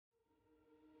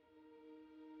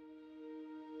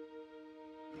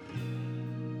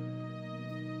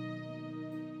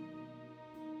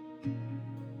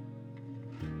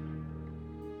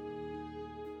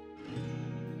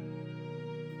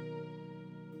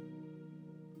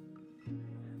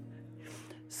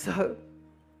So,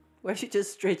 won't you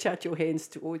just stretch out your hands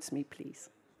towards me, please?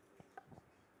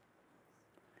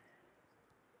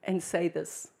 And say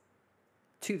this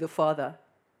to the Father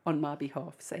on my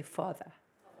behalf. Say, Father,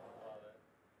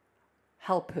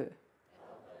 help her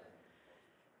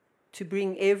to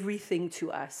bring everything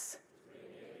to us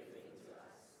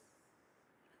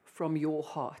from your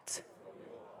heart.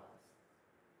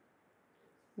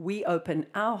 We open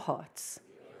our hearts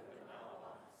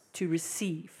to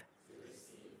receive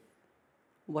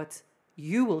what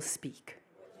you will speak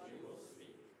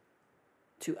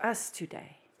to us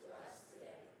today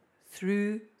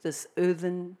through this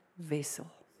earthen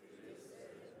vessel.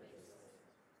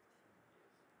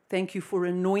 Thank you for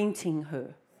anointing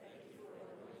her,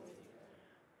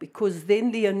 because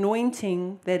then the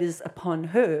anointing that is upon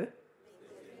her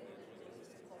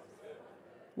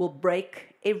will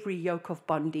break every yoke of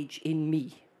bondage in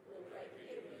me.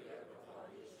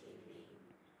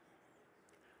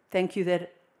 Thank you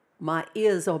that my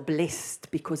ears are blessed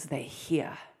because they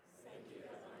hear.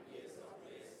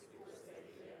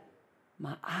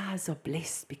 My eyes are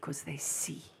blessed because they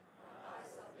see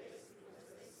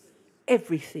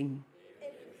everything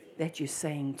that you're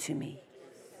saying to me.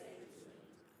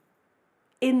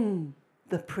 In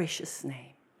the precious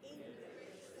name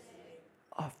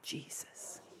of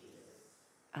Jesus,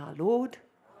 our Lord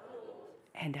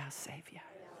and our Savior,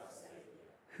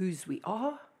 whose we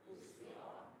are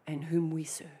and whom we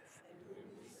serve.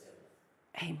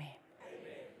 Amen.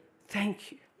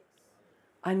 Thank you.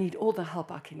 I need all the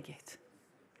help I can get.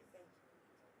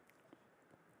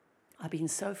 I've been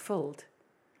so filled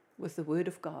with the Word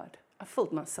of God. I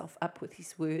filled myself up with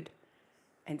His Word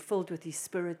and filled with His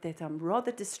Spirit that I'm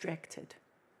rather distracted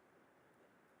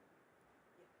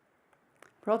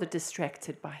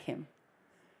by Him.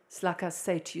 It's like I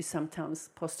say to you sometimes,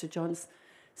 Pastor John,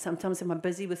 sometimes I'm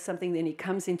busy with something, then He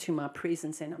comes into my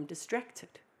presence and I'm distracted.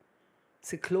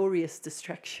 It's a glorious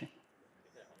distraction.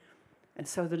 And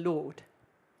so the Lord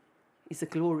is a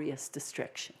glorious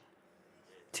distraction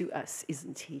to us,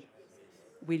 isn't He?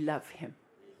 We love Him.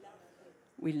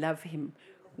 We love Him.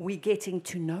 We're getting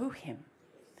to know Him.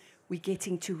 We're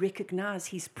getting to recognize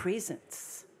His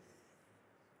presence.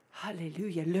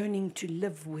 Hallelujah. Learning to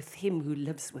live with Him who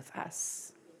lives with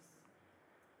us.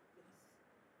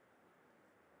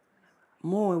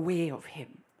 More aware of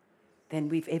Him than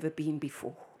we've ever been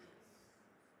before.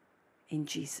 In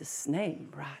Jesus'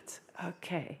 name, right?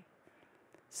 Okay.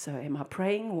 So am I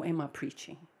praying or am I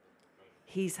preaching?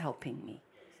 He's helping me.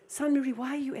 Son Marie,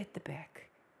 why are you at the back?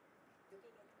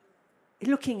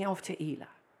 Looking after Ela.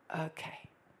 Okay.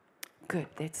 Good.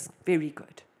 That's very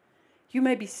good. You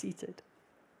may be seated.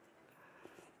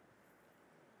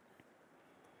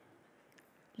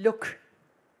 Look,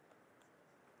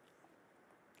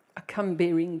 I come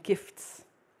bearing gifts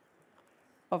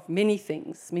of many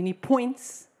things, many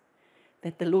points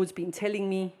that the Lord's been telling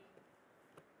me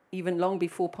even long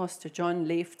before Pastor John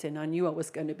left, and I knew I was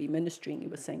going to be ministering. He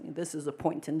was saying, this is a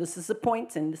point, and this is a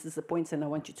point, and this is a point, and I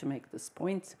want you to make this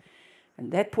point,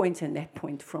 and that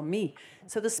point from me.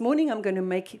 So this morning I'm going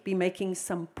to be making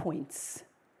some points.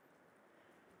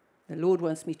 The Lord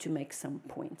wants me to make some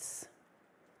points.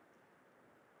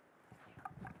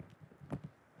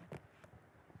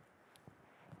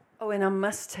 Oh, and I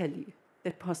must tell you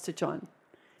that Pastor John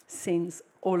sends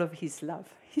all of his love.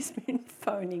 He's been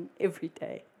phoning every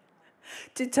day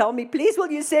to tell me, please, will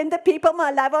you send the people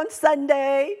my love on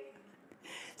Sunday?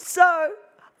 So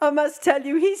I must tell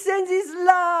you, he sends his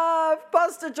love.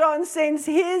 Pastor John sends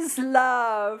his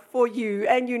love for you.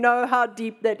 And you know how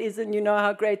deep that is, and you know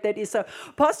how great that is. So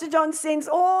Pastor John sends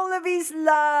all of his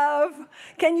love.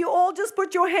 Can you all just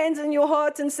put your hands in your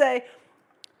heart and say,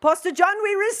 Pastor John,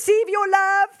 we receive your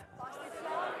love.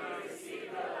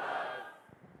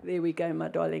 There we go, my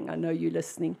darling. I know you're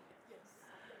listening.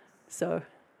 So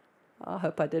I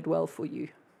hope I did well for you.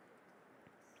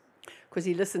 Because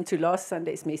he listened to last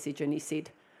Sunday's message and he said,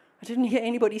 I didn't hear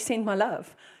anybody send my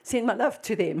love. Send my love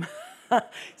to them.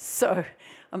 So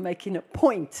I'm making a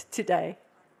point today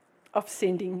of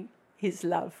sending his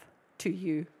love to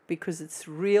you because it's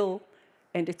real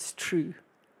and it's true.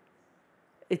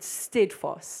 It's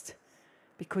steadfast.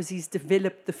 Because he's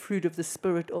developed the fruit of the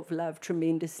Spirit of love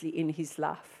tremendously in his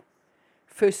life.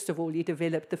 First of all, he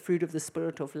developed the fruit of the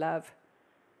Spirit of love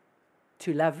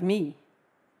to love me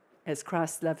as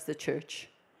Christ loves the church.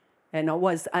 And I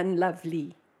was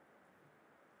unlovely.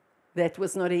 That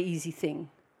was not an easy thing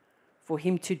for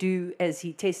him to do, as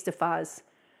he testifies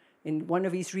in one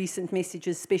of his recent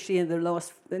messages, especially in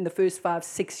the first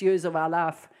 5-6 years of our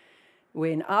life,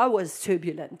 when I was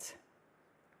turbulent.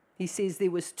 He says there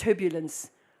was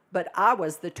turbulence But I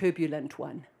was the turbulent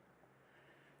one.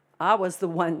 I was the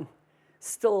one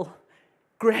still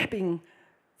grabbing,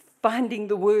 finding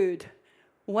the word,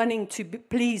 wanting to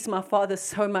please my Father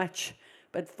so much,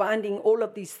 but finding all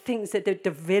of these things that had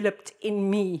developed in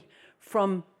me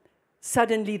from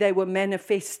suddenly they were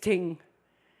manifesting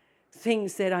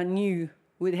things that I knew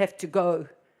would have to go,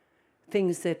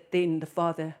 things that then the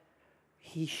Father,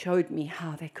 He showed me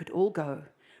how they could all go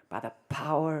by the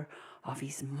power of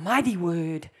His mighty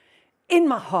word in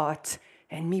my heart,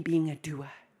 and me being a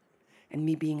doer,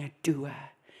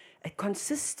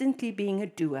 consistently being a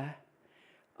doer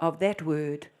of that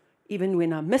word. Even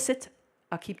when I miss it,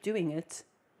 I keep doing it.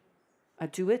 I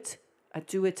do it. I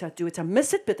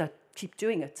miss it, but I keep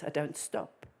doing it. I don't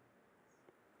stop.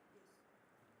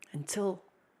 Until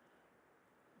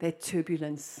that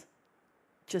turbulence,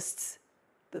 just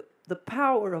the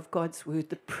power of God's word,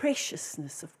 the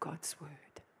preciousness of God's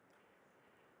word,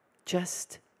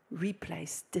 just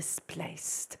replaced,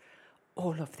 displaced,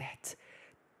 all of that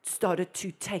started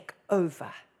to take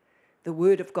over. The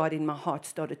word of God in my heart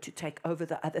started to take over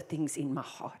the other things in my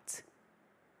heart.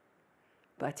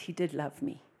 But He did love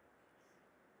me,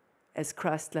 as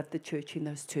Christ loved the church in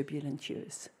those turbulent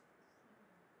years.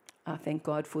 I thank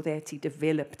God for that. He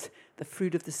developed the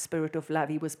fruit of the Spirit of love.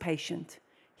 He was patient.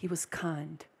 He was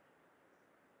kind.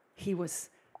 He was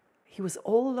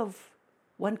all of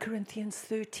 1 Corinthians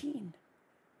 13.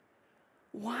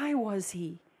 Why was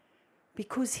He?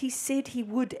 Because He said He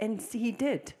would, and He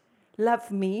did.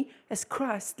 Love me as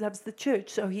Christ loves the church.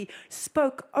 So He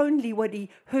spoke only what He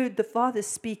heard the Father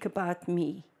speak about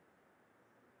me.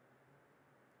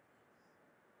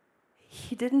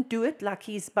 He didn't do it like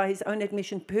He's, by His own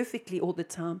admission, perfectly all the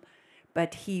time,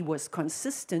 but He was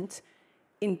consistent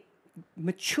in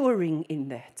maturing in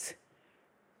that.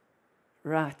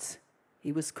 Right.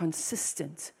 He was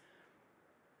consistent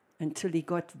until He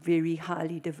got very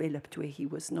highly developed, where He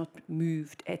was not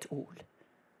moved at all.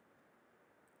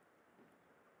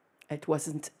 It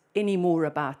wasn't any more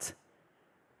about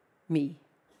me.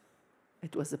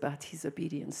 It was about His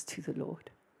obedience to the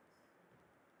Lord.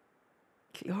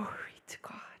 Glory to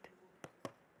God.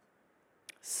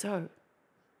 So,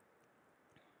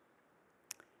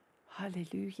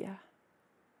 hallelujah.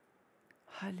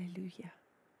 Hallelujah.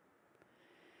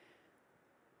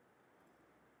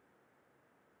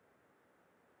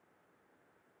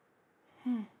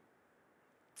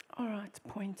 All right,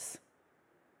 points.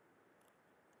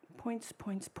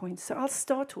 So I'll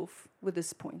start off with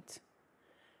this point.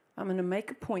 I'm going to make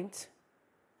a point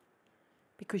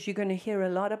because you're going to hear a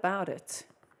lot about it.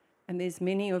 And there's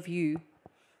many of you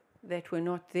that were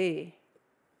not there,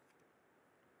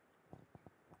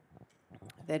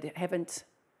 that haven't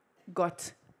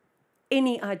got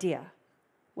any idea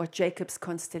what Jacob's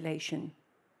constellation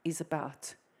is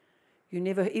about. You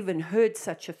never even heard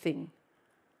such a thing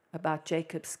about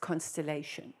Jacob's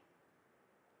constellation.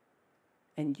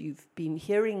 And you've been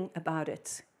hearing about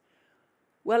it.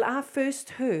 Well, I first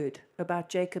heard about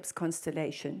Jacob's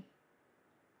constellation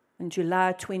in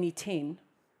July 2010,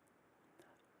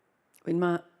 when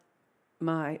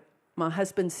my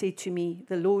husband said to me,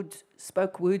 the Lord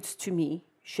spoke words to me,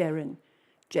 Sharon,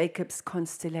 Jacob's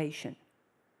constellation.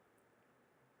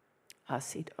 I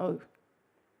said, oh,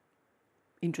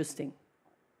 interesting.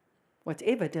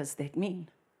 Whatever does that mean?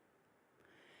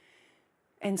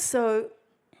 And so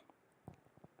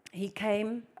they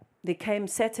came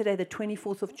Saturday, the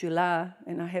 24th of July,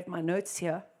 and I have my notes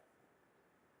here,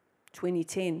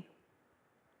 2010.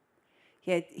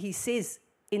 He says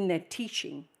in that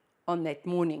teaching on that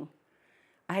morning,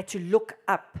 I had to look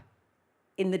up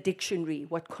in the dictionary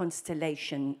what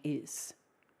constellation is.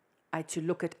 I had to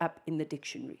look it up in the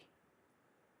dictionary.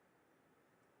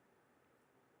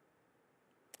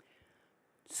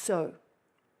 So,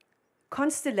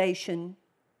 constellation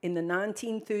in the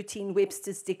 1913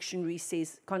 Webster's Dictionary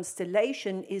says,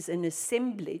 constellation is an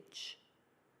assemblage.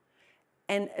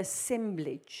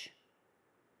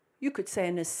 You could say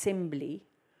an assembly,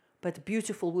 but a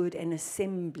beautiful word, an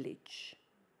assemblage.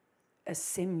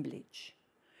 Assemblage.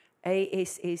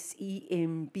 A-S-S-E-M-B-L-A-G-E,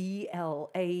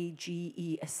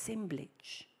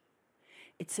 assemblage.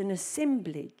 It's an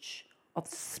assemblage of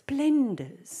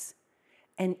splendors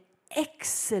and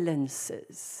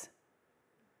excellences.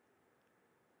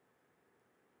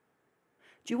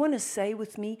 Do you want to say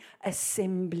with me,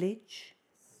 assemblage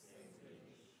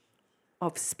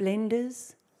of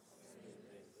splendors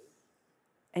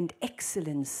and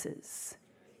excellences?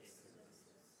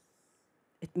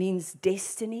 It means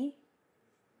destiny.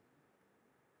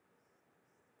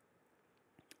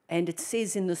 And it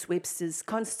says in this Webster's,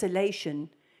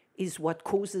 constellation is what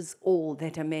causes all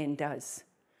that a man does.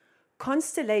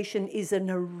 constellation is an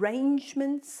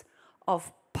arrangement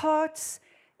of parts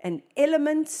and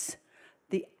elements.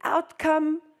 The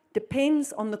outcome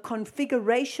depends on the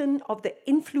configuration of the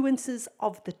influences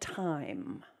of the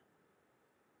time.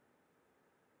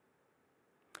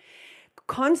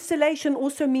 Constellation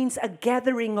also means a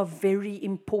gathering of very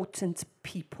important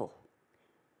people.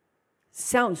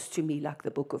 Sounds to me like the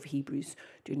book of Hebrews.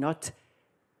 Do not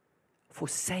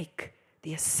forsake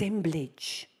the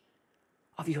assemblage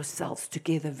of yourselves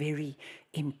together, very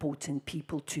important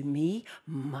people to me,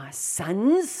 my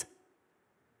sons,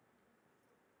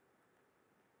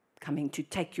 coming to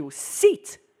take your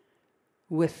seat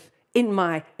in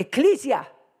my ecclesia,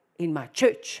 in my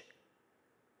church.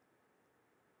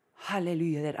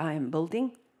 Hallelujah, that I am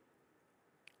building.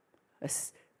 A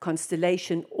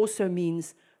constellation also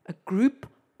means a group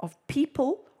of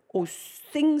people or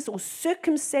things or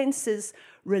circumstances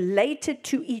related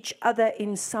to each other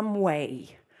in some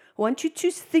way. I want you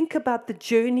to think about the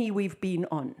journey we've been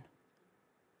on.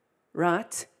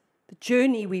 Right? The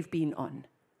journey we've been on.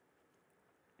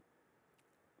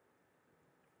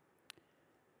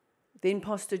 Then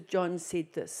Pastor John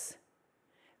said this.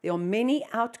 There are many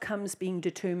outcomes being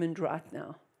determined right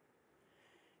now.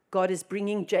 God is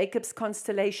bringing Jacob's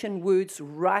constellation words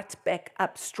right back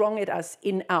up, strong at us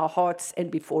in our hearts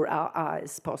and before our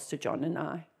eyes, Pastor John and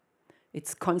I.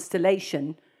 It's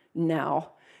constellation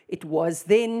now. It was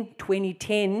then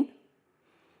 2010,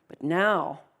 but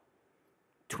now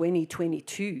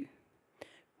 2022.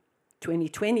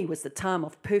 2020 was the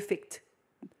perfect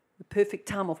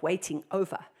time of waiting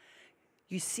over.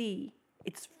 You see,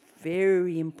 it's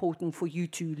very important for you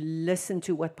to listen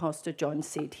to what Pastor John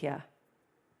said here.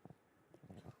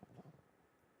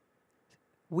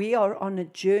 We are on a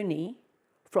journey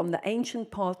from the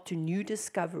ancient path to new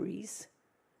discoveries.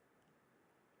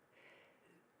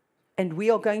 And we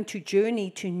are going to journey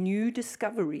to new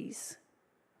discoveries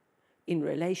in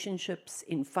relationships,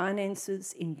 in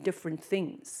finances, in different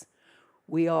things.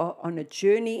 We are on a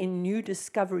journey in new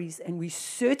discoveries, and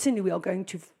we are going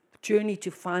to journey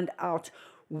to find out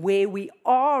where we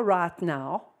are right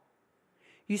now.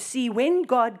 You see, when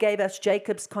God gave us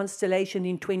Jacob's constellation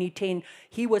in 2010,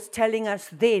 he was telling us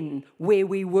then where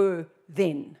we were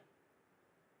then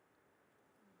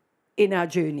in our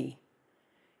journey.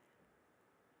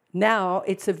 Now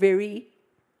it's a very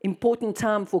important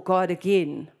time for God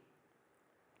again.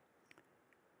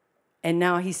 And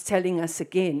now he's telling us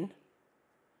again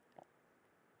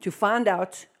to find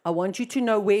out, I want you to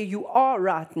know where you are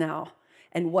right now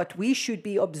and what we should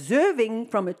be observing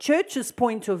from a church's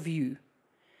point of view.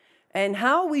 And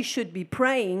how we should be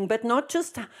praying, but not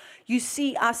just, you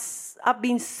see, I've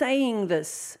been saying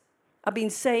this. I've been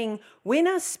saying, when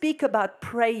I speak about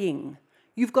praying,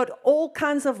 you've got all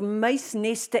kinds of mace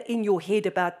nester in your head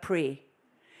about prayer.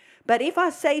 But if I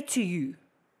say to you,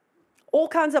 all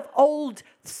kinds of old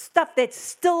stuff that's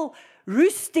still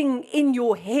roosting in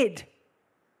your head,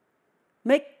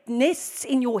 make nests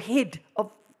in your head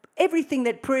of everything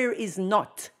that prayer is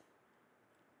not.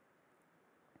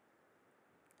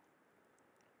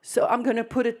 So I'm going to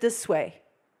put it this way.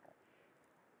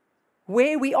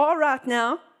 Where we are right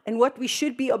now and what we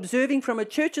should be observing from a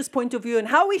church's point of view and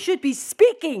how we should be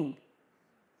speaking.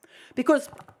 Because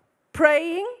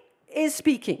praying is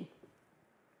speaking.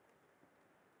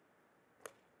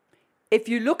 If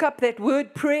you look up that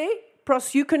word prayer,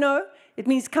 proseuchano, it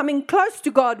means coming close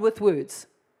to God with words.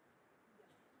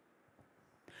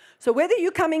 So whether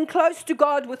you're coming close to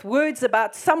God with words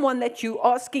about someone that you're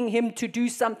asking him to do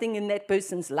something in that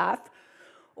person's life,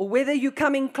 or whether you're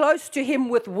coming close to him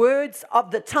with words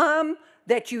of the time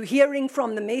that you're hearing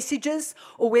from the messages,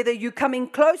 or whether you're coming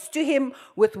close to him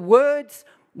with words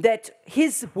that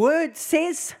his word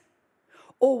says,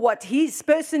 or what he's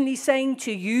personally saying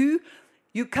to you,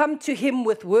 you come to him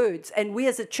with words. And we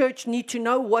as a church need to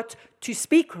know what to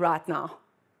speak right now,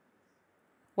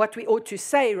 what we ought to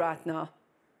say right now.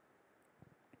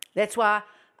 That's why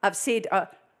I've said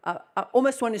I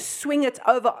almost want to swing it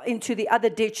over into the other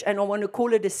ditch, and I want to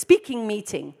call it a speaking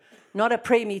meeting, not a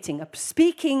prayer meeting, a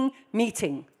speaking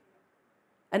meeting.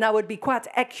 And I would be quite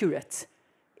accurate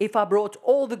if I brought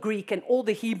all the Greek and all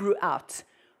the Hebrew out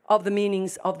of the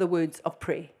meanings of the words of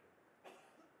prayer.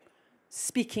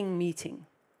 Speaking meeting.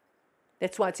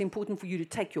 That's why it's important for you to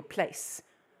take your place.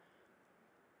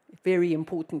 Very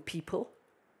important, people,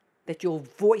 that your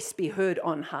voice be heard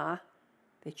on high.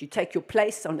 That you take your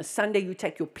place on a Sunday, you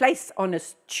take your place on a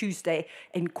Tuesday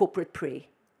in corporate prayer.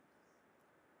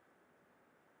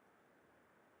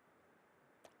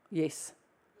 Yes,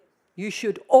 you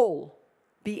should all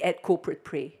be at corporate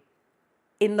prayer.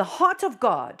 In the heart of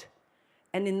God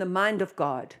and in the mind of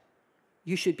God,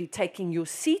 you should be taking your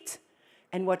seat,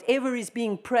 and whatever is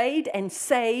being prayed and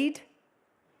said,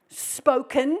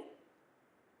 spoken,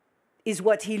 is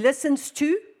what he listens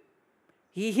to.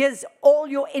 He hears all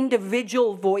your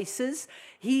individual voices.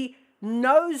 He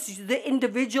knows the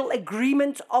individual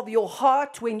agreement of your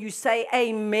heart when you say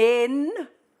amen.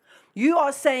 You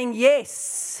are saying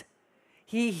yes.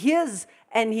 He hears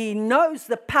and he knows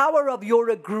the power of your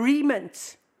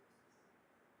agreement,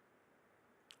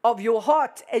 of your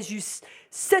heart as you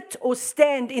sit or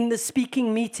stand in the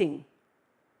speaking meeting.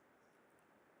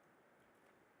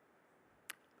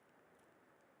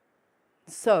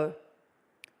 So,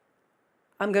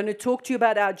 I'm going to talk to you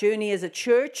about our journey as a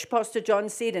church, Pastor John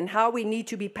said, and how we need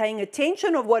to be paying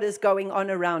attention of what is going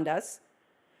on around us,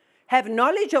 have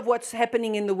knowledge of what's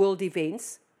happening in the world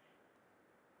events,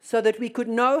 so that we could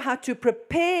know how to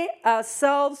prepare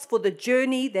ourselves for the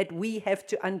journey that we have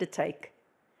to undertake.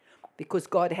 Because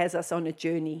God has us on a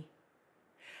journey.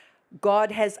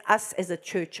 God has us as a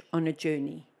church on a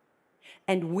journey.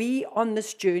 And we on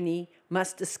this journey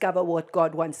must discover what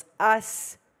God wants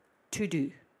us to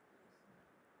do.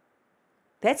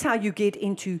 That's how you get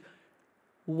into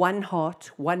one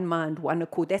heart, one mind, one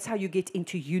accord. That's how you get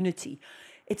into unity.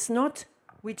 It's not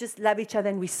we just love each other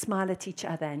and we smile at each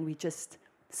other and we just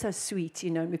so sweet,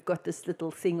 and we've got this little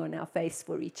thing on our face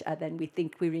for each other and we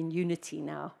think we're in unity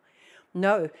now.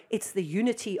 No, it's the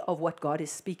unity of what God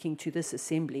is speaking to this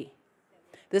assembly.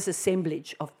 This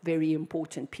assemblage of very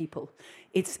important people.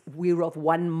 We're of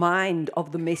one mind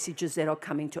of the messages that are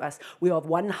coming to us. We're of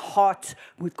one heart.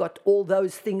 We've got all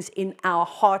those things in our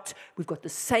heart. We've got the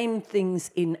same things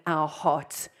in our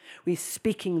hearts. We're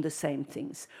speaking the same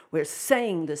things. We're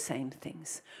saying the same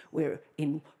things.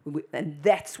 And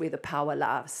that's where the power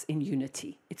lies, in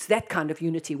unity. It's that kind of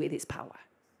unity where there's power.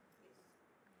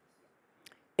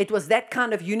 It was that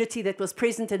kind of unity that was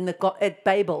present at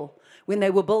Babel when they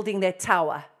were building that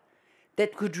tower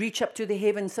that could reach up to the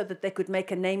heavens so that they could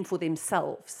make a name for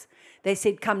themselves. They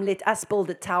said, come, let us build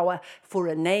a tower for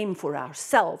a name for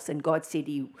ourselves. And God said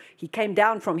he came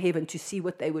down from heaven to see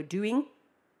what they were doing.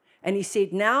 And he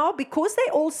said, now, because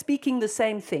they're all speaking the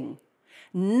same thing,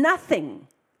 nothing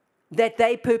that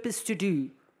they purpose to do,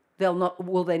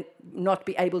 will they not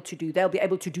be able to do. They'll be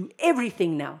able to do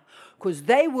everything now because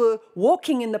they were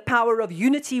walking in the power of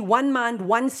unity, one mind,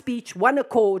 one speech, one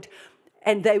accord,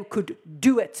 and they could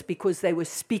do it because they were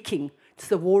speaking. It's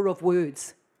the war of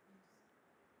words.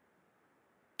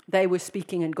 They were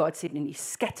speaking, and God said, and he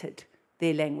scattered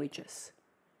their languages.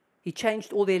 He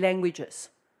changed all their languages.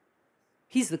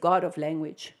 He's the God of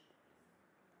language.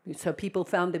 So people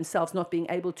found themselves not being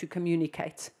able to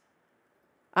communicate.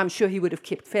 I'm sure he would have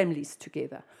kept families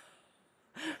together.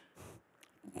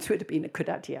 It would have been a good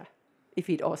idea if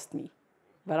he'd asked me.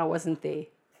 But I wasn't there.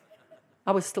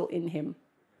 I was still in him.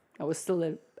 I was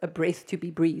still a breath to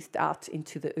be breathed out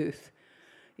into the earth,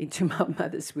 into my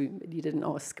mother's womb. And he didn't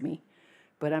ask me.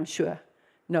 But I'm sure,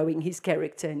 knowing his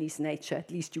character and his nature,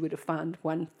 at least you would have found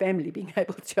one family being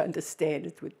able to understand.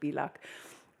 It would be like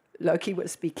Loki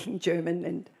was speaking German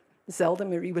and Zelda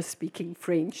Marie was speaking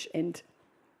French and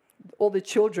all the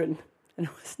children. And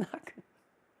it was like,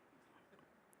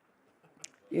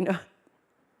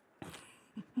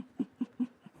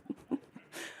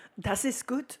 das ist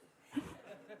gut.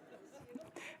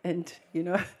 And,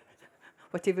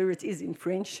 whatever it is in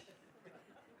French.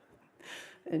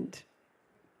 And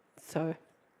so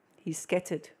he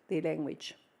scattered their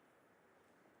language.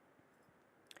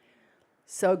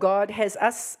 So God has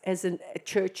us as a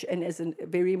church and as a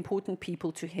very important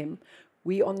people to him.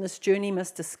 We on this journey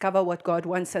must discover what God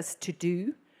wants us to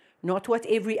do, not what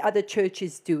every other church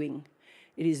is doing.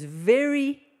 It is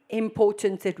very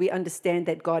important that we understand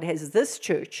that God has this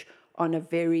church on a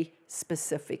very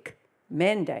specific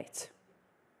mandate.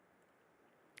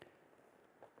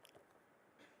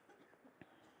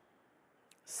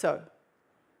 So,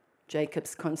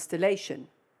 Jacob's constellation.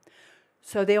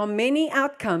 So there are many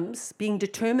outcomes being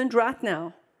determined right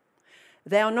now.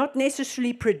 They are not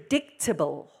necessarily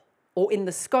predictable or in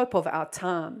the scope of our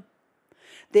time.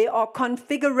 There are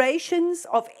configurations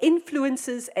of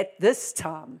influences at this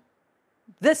time.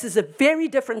 This is a very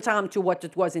different time to what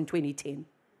it was in 2010.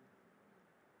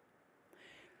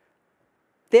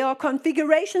 There are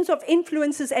configurations of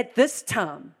influences at this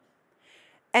time.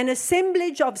 An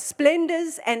assemblage of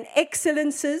splendors and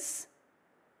excellences,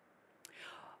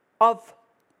 of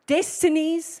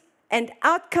destinies and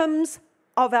outcomes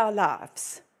of our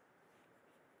lives.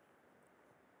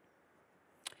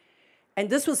 And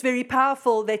this was very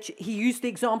powerful that he used the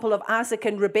example of Isaac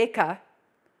and Rebekah.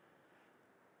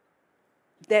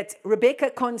 That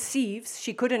Rebekah conceives,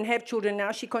 she couldn't have children,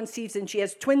 now she conceives and she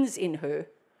has twins in her.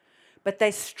 but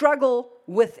they struggle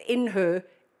within her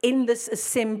in this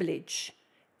assemblage,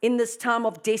 in this time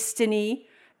of destiny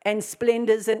and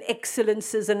splendors and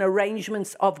excellences and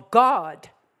arrangements of God,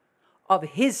 of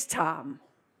His time,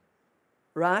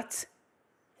 right?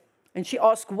 And she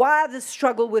asked, why the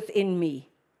struggle within me?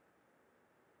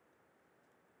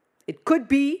 It could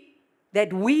be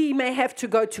that we may have to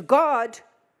go to God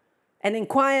and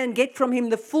inquire and get from Him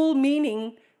the full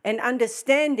meaning and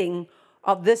understanding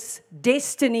of this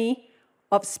destiny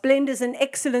of splendors and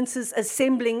excellences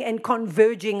assembling and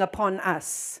converging upon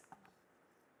us.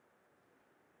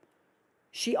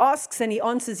 She asks and he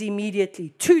answers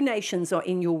immediately, 2 nations are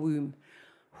in your womb.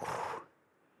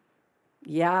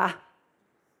 Yeah.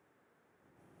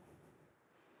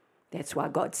 That's why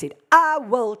God said, I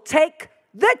will take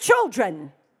the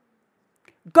children.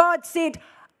 God said,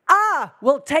 I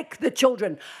will take the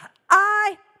children.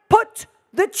 I put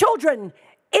the children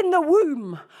in the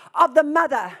womb of the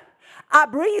mother. I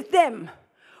breathed them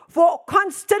for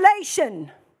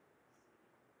constellation.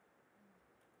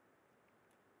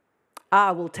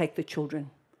 I will take the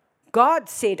children. God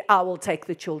said, I will take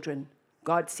the children.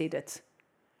 God said it.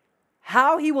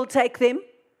 How He will take them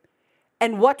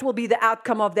and what will be the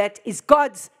outcome of that is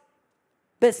God's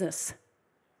business.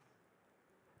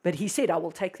 But He said, I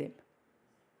will take them.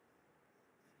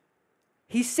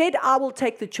 He said, I will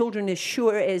take the children as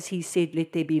sure as He said,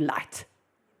 let there be light.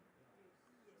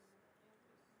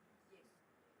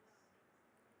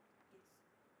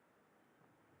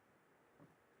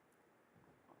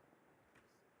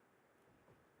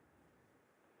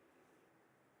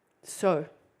 So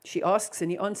she asks and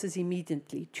he answers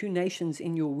immediately, 2 nations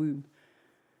in your womb.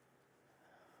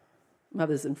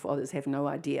 Mothers and fathers have no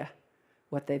idea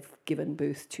what they've given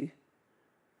birth to.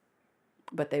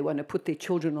 But they want to put their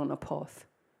children on a path.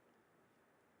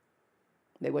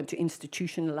 They want to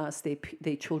institutionalize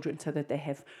their children so that they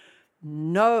have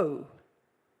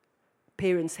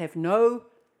parents have no,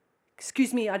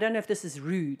 excuse me, I don't know if this is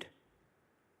rude,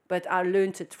 but I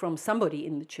learned it from somebody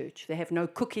in the church. They have no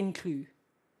cooking clue.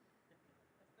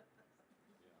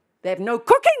 They have no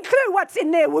cooking clue what's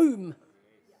in their womb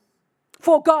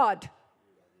for God.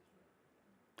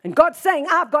 And God's saying,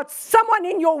 I've got someone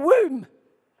in your womb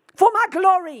for my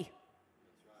glory,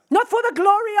 not for the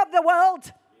glory of the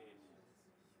world.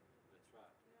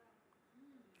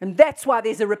 And that's why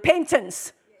there's a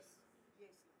repentance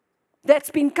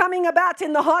that's been coming about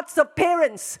in the hearts of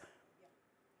parents.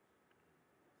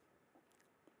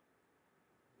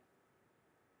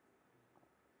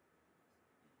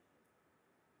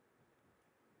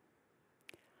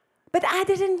 But I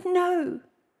didn't know.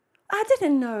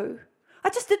 I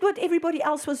just did what everybody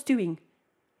else was doing.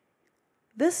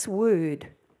 This word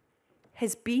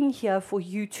has been here for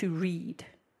you to read.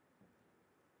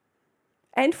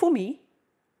 And for me.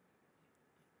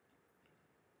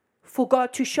 For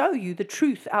God to show you the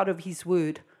truth out of His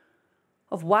word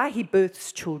of why He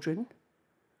births children.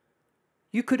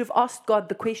 You could have asked God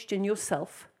the question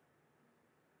yourself.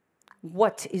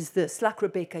 What is this? Like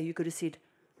Rebecca, you could have said,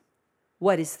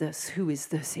 what is this? Who is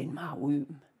this in my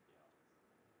womb?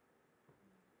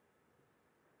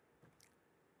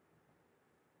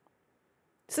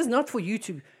 This is not for you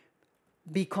to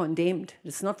be condemned.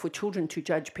 It's not for children to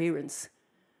judge parents.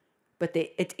 But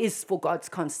it is for God's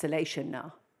constellation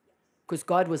now. Because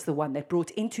God was the one that brought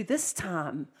into this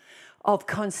time of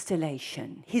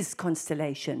constellation, His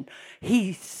constellation.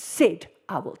 He said,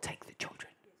 I will take the children.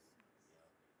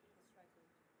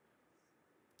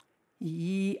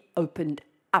 He opened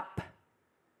up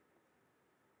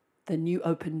the new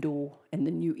open door and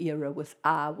the new era with,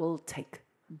 I will take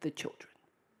the children.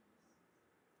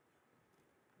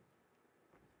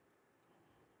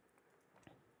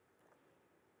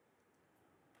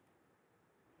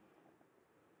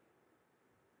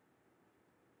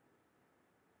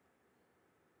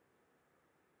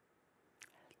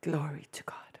 Glory to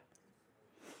God.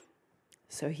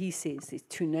 So He says there's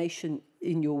 2 nations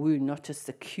in your womb, not just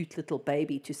a cute little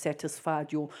baby to satisfy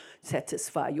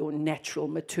your natural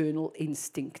maternal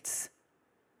instincts.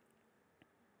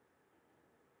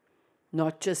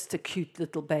 Not just a cute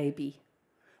little baby.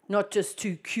 Not just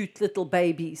 2 cute little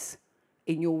babies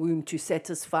in your womb to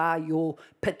satisfy your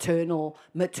paternal,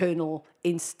 maternal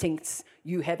instincts.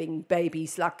 You having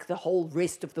babies like the whole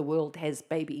rest of the world has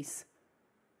babies.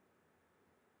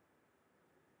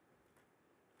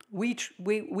 We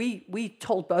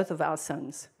told both of our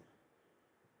sons,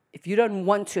 if you don't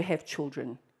want to have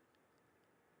children,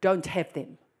 don't have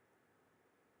them.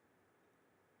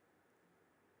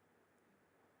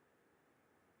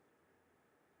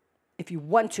 If you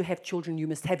want to have children, you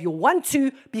must have your want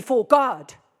to before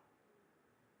God.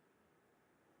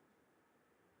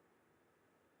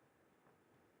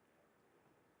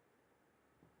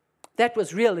 That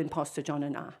was real in Pastor John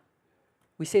and I.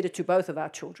 We said it to both of our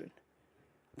children.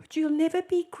 But you'll never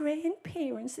be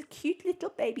grandparents, the cute little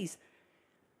babies.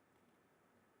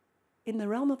 In the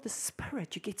realm of the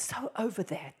Spirit, you get so over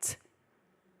that.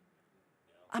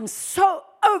 I'm so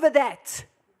over that.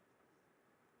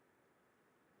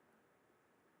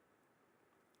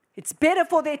 It's better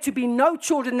for there to be no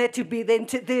children than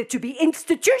there to be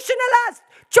institutionalized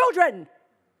children.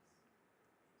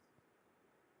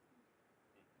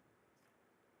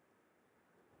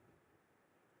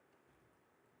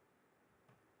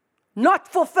 Not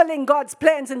fulfilling God's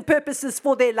plans and purposes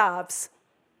for their lives.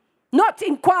 Not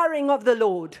inquiring of the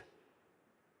Lord.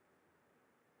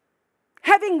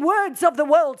 Having words of the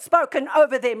world spoken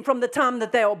over them from the time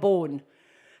that they are born.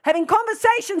 Having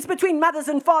conversations between mothers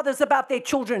and fathers about their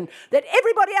children that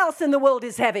everybody else in the world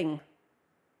is having.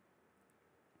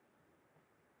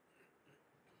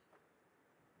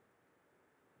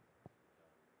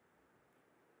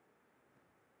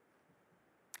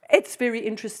 It's very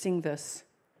interesting this,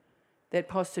 that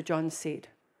Pastor John said.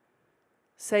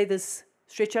 Say this,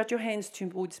 stretch out your hands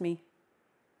towards me.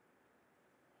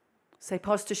 Say,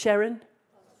 Pastor Sharon,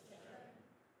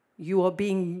 you are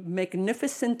being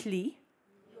magnificently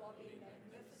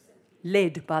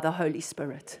led by the Holy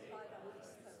Spirit.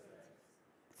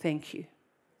 Thank you.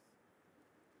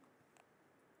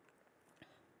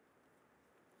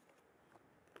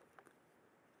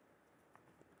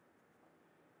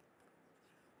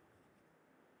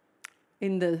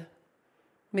 In the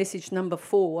message number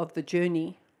 4 of the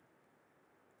journey,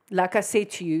 like I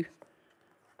said to you,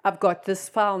 I've got this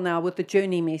file now with the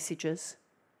journey messages.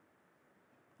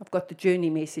 I've got the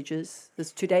journey messages.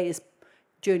 Today is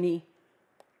journey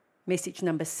message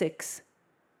number 6.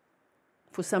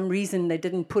 For some reason, they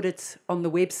didn't put it on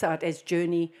the website as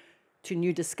Journey to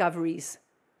New Discoveries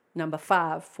number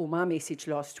 5 for my message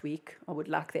last week. I would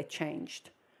like that changed.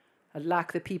 I'd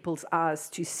like the people's eyes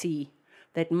to see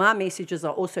that my messages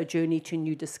are also Journey to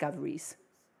New Discoveries.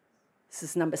 This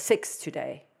is number 6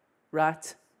 today,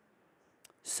 right?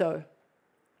 So,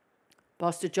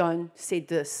 Pastor John said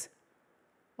this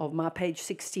of my page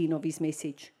 16 of his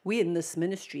message. We in this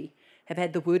ministry have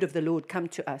had the word of the Lord come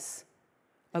to us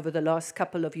over the last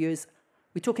couple of years.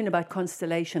 We're talking about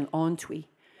constellation, aren't we?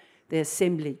 The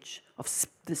assemblage of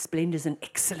the splendors and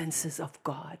excellences of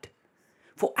God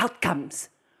for outcomes,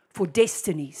 for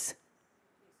destinies,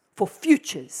 for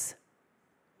futures.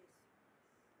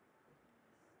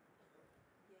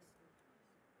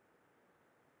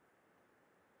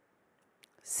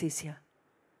 Says here,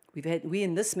 we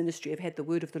in this ministry have had the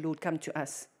word of the Lord come to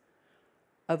us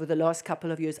over the last couple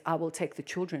of years. I will take the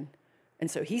children. And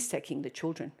so he's taking the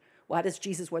children. Why does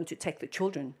Jesus want to take the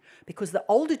children? Because the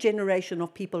older generation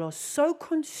of people are so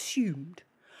consumed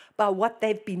by what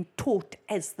they've been taught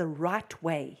as the right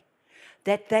way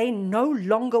that they no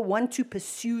longer want to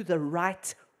pursue the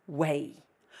right way.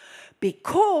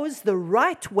 Because the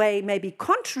right way may be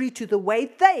contrary to the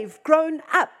way they've grown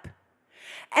up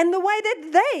and the way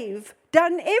that they've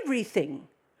done everything.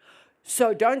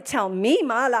 So don't tell me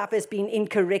my life has been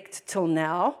incorrect till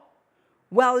now.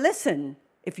 Well, listen,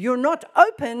 if you're not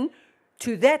open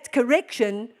to that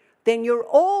correction, then you're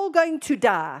all going to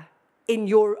die in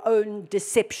your own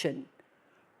deception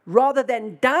rather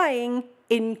than dying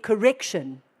in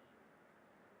correction.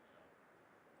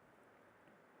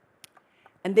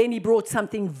 And then he brought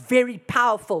something very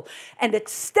powerful, and it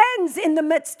stands in the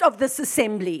midst of this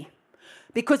assembly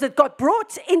because it got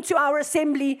brought into our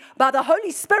assembly by the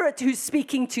Holy Spirit who's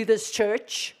speaking to this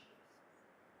church.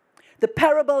 The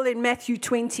parable in Matthew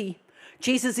 20.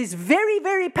 Jesus is very,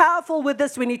 very powerful with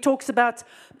this when he talks about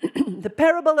the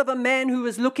parable of a man who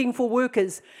was looking for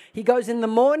workers. He goes in the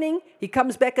morning, he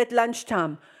comes back at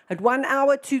lunchtime. At 1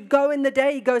 hour to go in the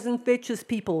day, he goes and fetches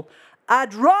people.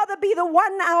 I'd rather be the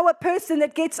 1 hour person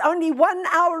that gets only 1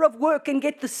 hour of work and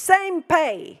get the same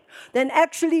pay than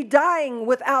actually dying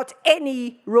without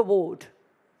any reward.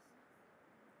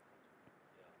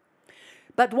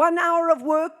 But 1 hour of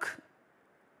work,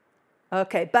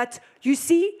 okay, but you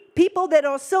see, people that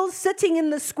are still sitting in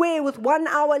the square with 1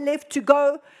 hour left to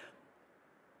go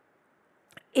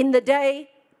in the day,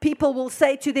 people will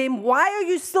say to them, why are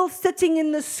you still sitting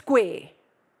in the square?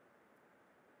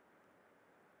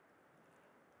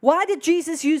 Why did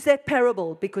Jesus use that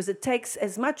parable? Because it takes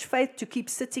as much faith to keep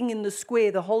sitting in the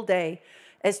square the whole day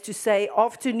as to say,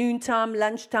 afternoon time,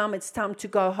 lunchtime, it's time to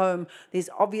go home. There's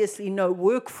obviously no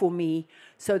work for me.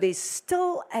 So there's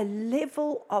still a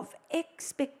level of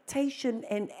expectation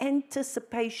and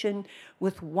anticipation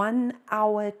with 1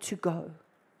 hour to go.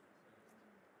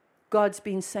 God's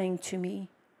been saying to me,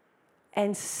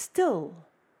 and still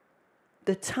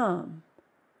the time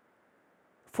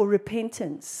for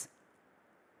repentance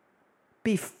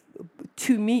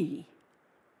to me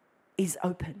is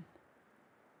open.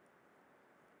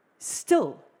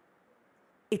 Still,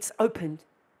 it's open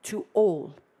to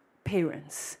all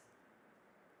parents.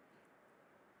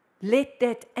 Let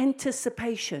that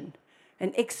anticipation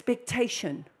and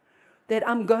expectation that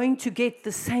I'm going to get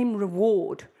the same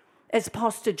reward as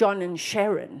Pastor John and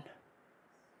Sharon.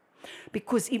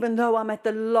 Because even though I'm at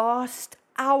the last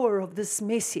hour of this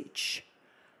message,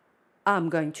 I'm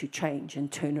going to change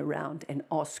and turn around and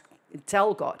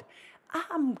tell God,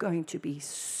 I'm going to be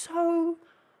so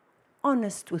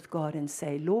honest with God and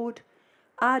say, Lord,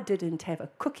 I didn't have a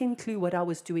cooking clue what I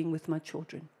was doing with my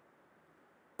children.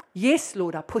 Yes,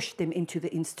 Lord, I pushed them into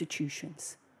the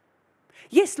institutions.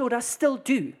 Yes, Lord, I still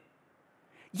do.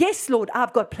 Yes, Lord,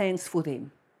 I've got plans for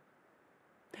them.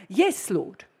 Yes,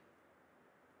 Lord.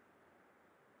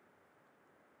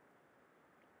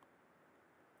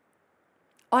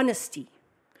 Honesty.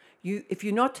 If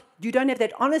you don't have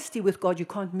that honesty with God, you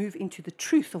can't move into the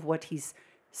truth of what He's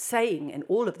saying and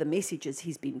all of the messages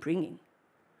He's been bringing.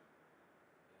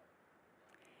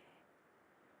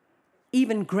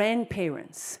 Even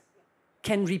grandparents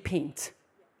can repent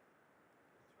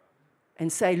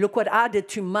and say, look what I did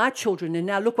to my children, and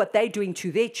now look what they're doing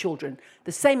to their children.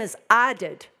 The same as I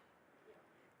did.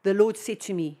 The Lord said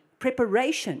to me,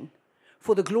 preparation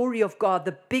for the glory of God,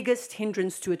 the biggest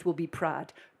hindrance to it will be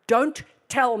pride. Don't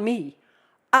tell me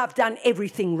I've done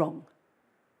everything wrong.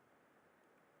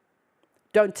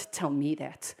 Don't tell me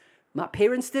that. My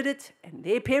parents did it, and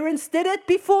their parents did it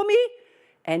before me,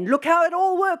 and look how it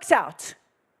all works out.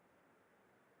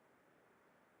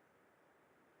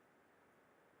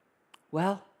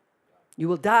 Well, you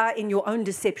will die in your own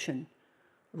deception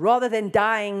rather than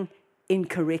dying in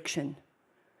correction.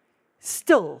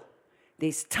 Still,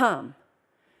 there's time,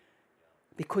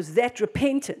 because that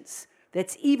repentance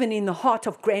that's even in the heart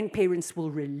of grandparents will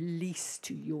release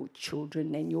to your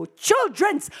children and your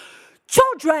children's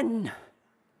children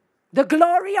the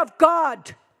glory of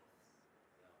God.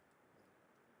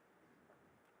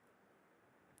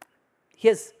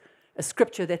 Here's a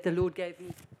scripture that the Lord gave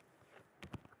me.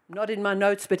 Not in my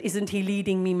notes, but isn't He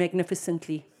leading me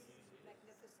magnificently?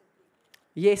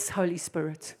 Yes, Holy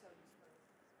Spirit.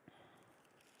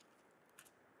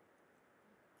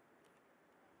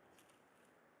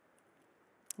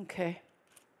 Okay,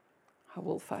 I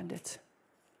will find it.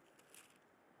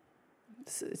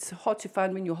 It's hard to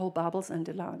find when your whole Bible's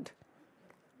underlined.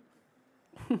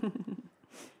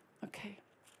 Okay.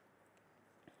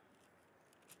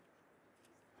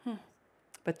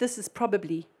 But this is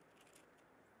probably...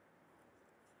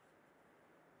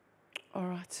 All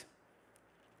right.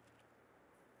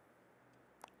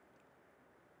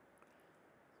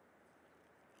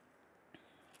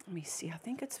 Let me see. I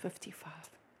think it's 55.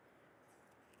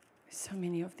 There's so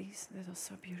many of these that are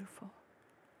so beautiful.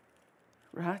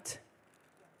 Right?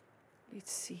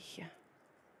 Let's see here.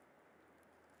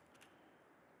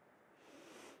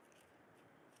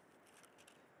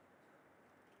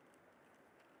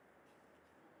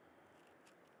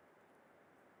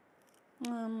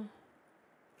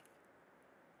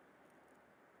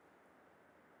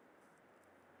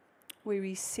 Where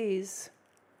he says,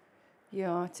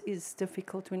 yeah, it is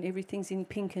difficult when everything's in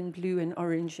pink and blue and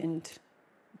orange and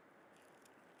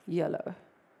yellow.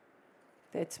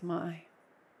 This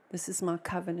is my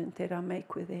covenant that I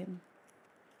make with them.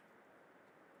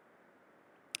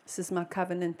 This is my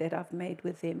covenant that I've made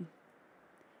with them.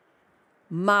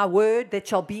 My word that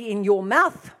shall be in your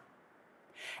mouth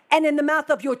and in the mouth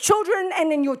of your children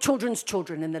and in your children's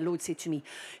children. And the Lord said to me,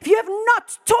 if you have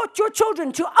not taught your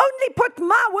children to only put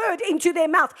my word into their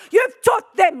mouth, you've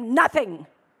taught them nothing.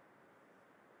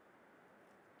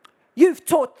 You've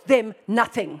taught them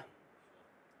nothing.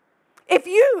 If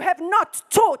you have not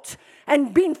taught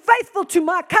and been faithful to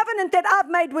my covenant that I've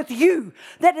made with you,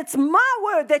 that it's my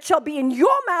word that shall be in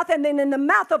your mouth and then in the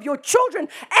mouth of your children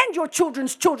and your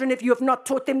children's children, if you have not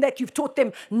taught them that, you've taught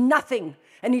them nothing.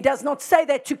 And he does not say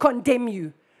that to condemn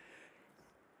you.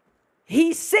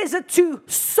 He says it to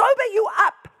sober you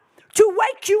up, to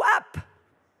wake you up,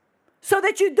 so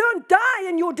that you don't die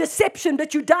in your deception,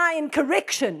 but you die in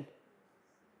correction.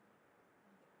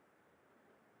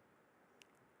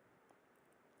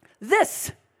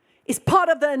 This is part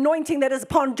of the anointing that is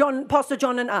upon Pastor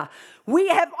John and I.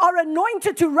 We are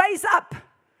anointed to raise up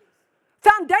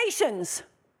foundations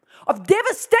of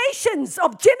devastations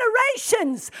of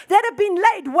generations that have been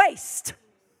laid waste.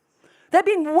 They've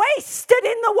been wasted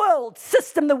in the world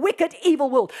system, the wicked, evil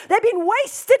world. They've been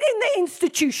wasted in the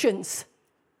institutions.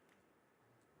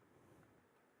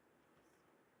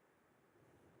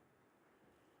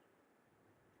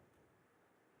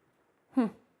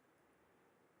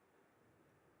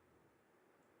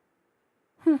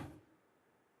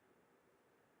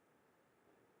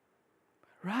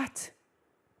 Right.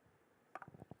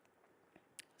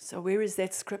 So where is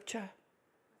that scripture?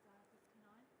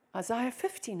 Isaiah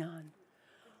 59.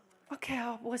 Okay,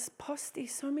 I was past there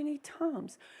so many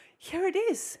times. Here it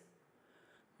is.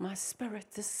 My spirit,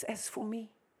 this is as for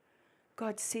me.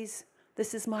 God says,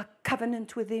 this is my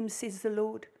covenant with them, says the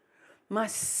Lord. My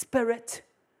spirit.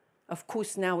 Of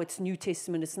course, now it's New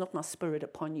Testament. It's not my spirit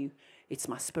upon you. It's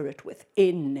my spirit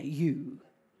within you.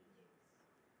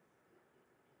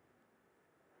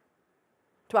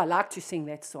 Do I like to sing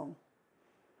that song?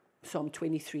 Psalm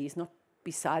 23 is not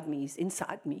beside me, he's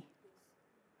inside me.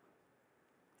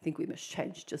 I think we must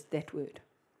change just that word.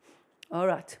 All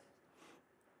right.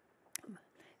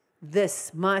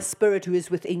 This, my spirit who is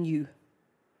within you,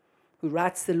 who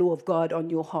writes the law of God on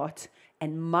your heart,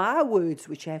 and my words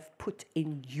which I have put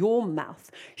in your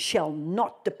mouth shall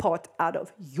not depart out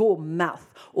of your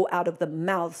mouth, or out of the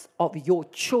mouths of your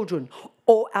children,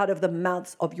 or out of the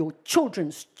mouths of your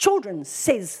children's children,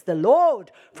 says the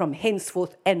Lord, from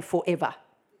henceforth and forever.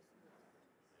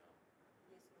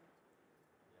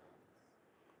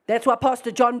 That's why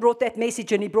Pastor John brought that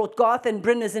message, and he brought Garth and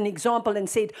Bryn as an example and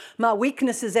said, my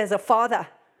weaknesses as a father.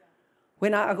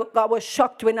 When I was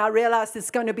shocked when I realized it's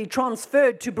going to be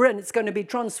transferred to Bryn, it's going to be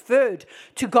transferred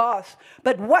to Garth.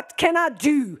 But what can I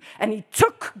do? And he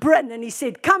took Bryn and he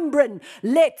said, come Bryn,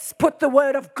 let's put the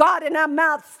word of God in our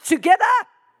mouths together.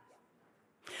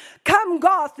 Come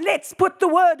Garth, let's put the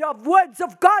words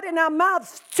of God in our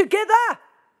mouths together.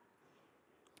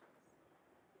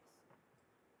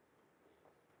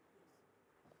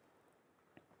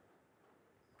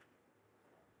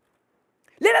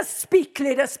 Let us speak,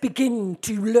 let us begin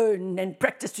to learn and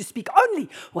practice to speak only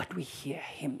what we hear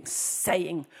him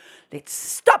saying. Let's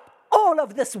stop all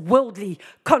of this worldly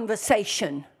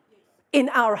conversation in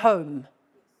our home.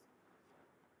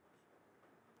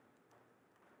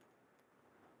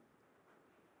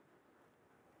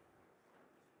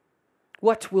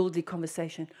 What worldly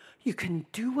conversation? You can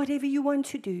do whatever you want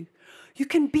to do. You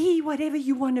can be whatever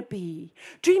you want to be.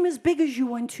 Dream as big as you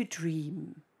want to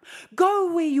dream.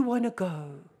 Go where you want to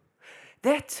go.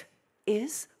 That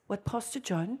is what Pastor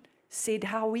John said,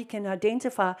 how we can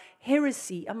identify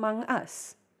heresy among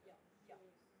us.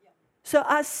 So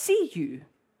I see you.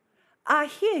 I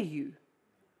hear you.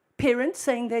 Parents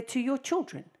saying that to your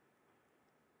children.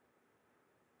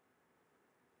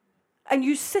 And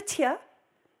you sit here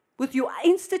with your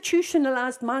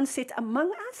institutionalized mindset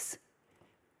among us.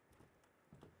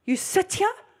 You sit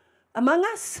here among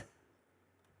us,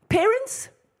 parents,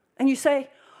 and you say,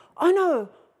 oh no,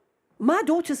 my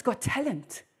daughter's got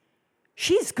talent.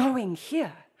 She's going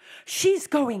here. She's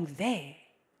going there.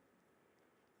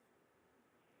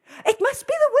 It must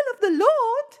be the will of the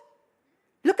Lord.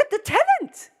 Look at the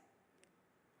talent.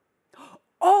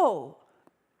 Oh,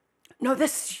 no,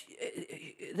 this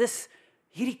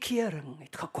hierdie kering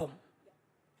het gekom.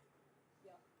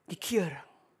 Die kering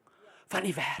van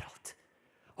die wêreld.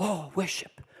 Oh,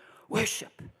 worship,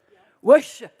 worship,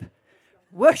 worship.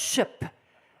 Worship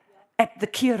at the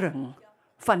kering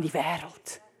van die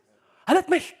wêreld.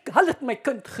 Hulle het my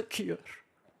kind gekeur.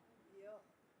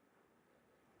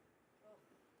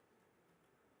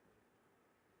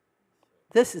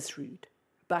 This is rude,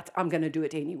 but I'm going to do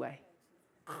it anyway.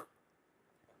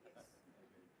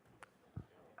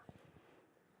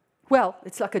 Well,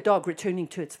 it's like a dog returning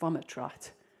to its vomit,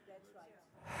 right?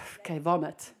 Okay,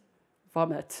 vomit.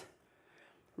 Vomit.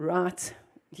 Right.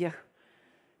 Yeah.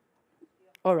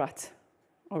 All right.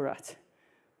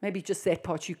 Maybe just that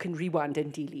part you can rewind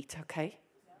and delete, okay?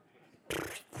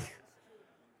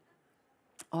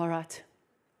 All right.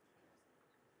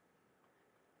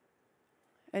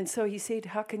 And so he said,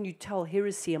 how can you tell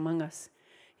heresy among us?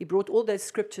 He brought all those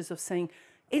scriptures of saying,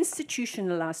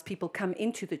 institutionalized people come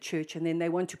into the church and then they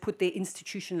want to put their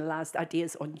institutionalized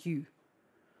ideas on you.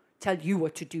 Tell you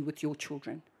what to do with your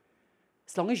children.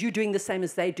 As long as you're doing the same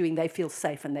as they're doing, they feel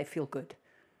safe and they feel good.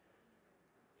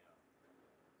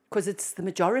 Because it's the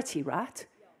majority, right?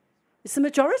 It's the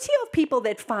majority of people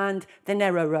that find the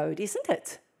narrow road, isn't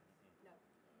it?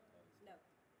 No.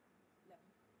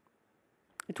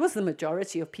 It was the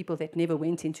majority of people that never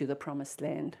went into the promised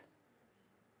land.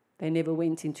 They never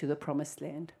went into the promised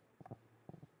land.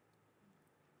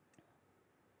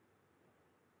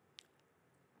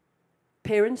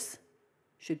 Parents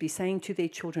should be saying to their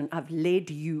children, I've led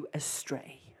you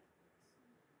astray.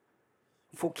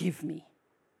 Forgive me.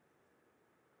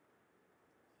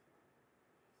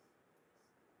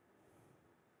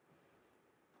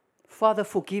 Father,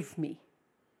 forgive me.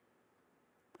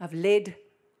 I've led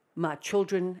my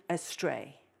children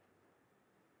astray.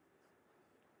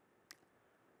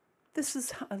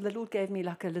 The Lord gave me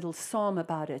like a little psalm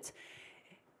about it.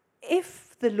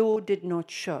 if the Lord did not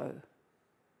show,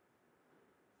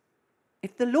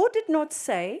 if the Lord did not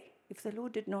say, if the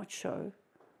Lord did not show,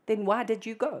 then why did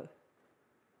you go?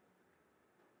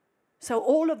 So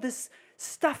all of this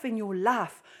stuff in your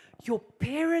life, your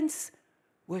parents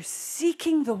were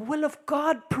seeking the will of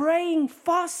God, praying,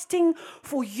 fasting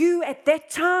for you at that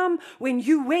time when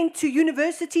you went to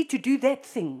university to do that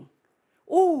thing.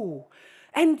 Oh,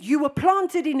 and you were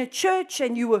planted in a church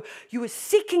and you were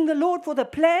seeking the Lord for the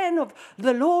plan of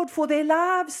the Lord for their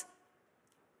lives.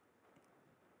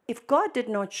 If God did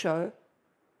not show,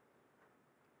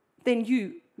 then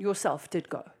you yourself did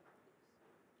go.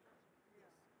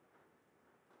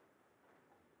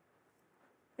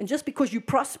 And just because you're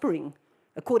prospering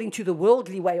according to the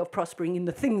worldly way of prospering in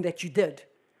the thing that you did,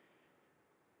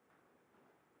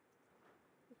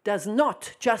 does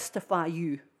not justify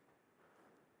you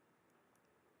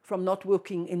from not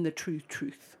working in the true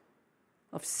truth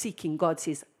of seeking. God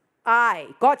says,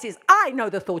 I know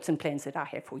the thoughts and plans that I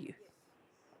have for you.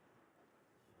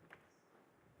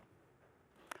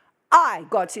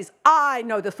 God says, I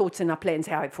know the thoughts and plans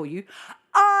I have for you.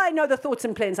 I know the thoughts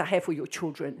and plans I have for your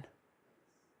children.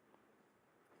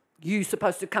 You're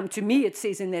supposed to come to me, it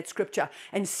says in that scripture,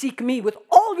 and seek me with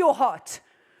all your heart.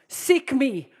 Seek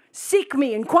me,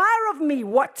 inquire of me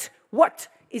what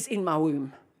is in my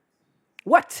womb.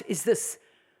 What is this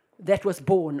that was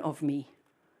born of me?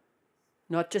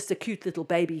 Not just a cute little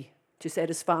baby to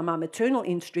satisfy my maternal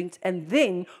instincts, and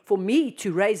then for me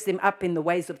to raise them up in the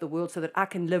ways of the world so that I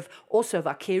can live also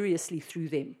vicariously through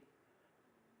them.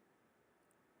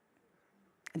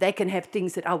 They can have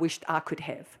things that I wished I could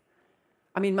have.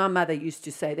 I mean, my mother used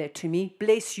to say that to me.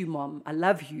 Bless you, Mom. I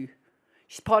love you.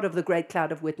 She's part of the great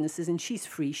cloud of witnesses, and she's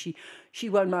free. She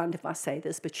won't mind if I say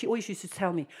this, but she always used to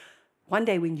tell me, one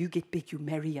day when you get big, you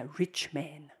marry a rich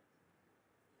man.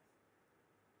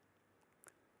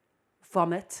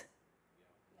 Vomit.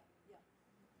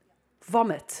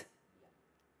 Vomit.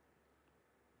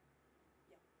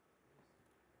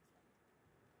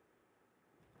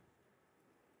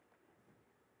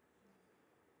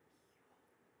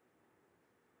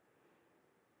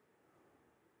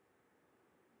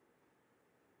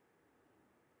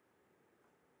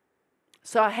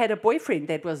 So I had a boyfriend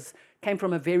that came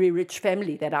from a very rich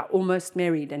family that I almost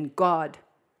married, and God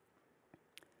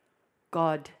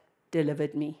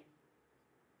delivered me.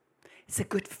 It's a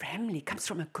good family, comes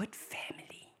from a good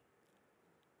family.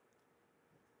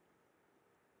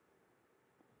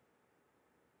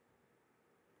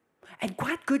 And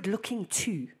quite good looking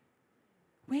too.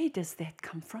 Where does that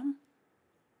come from?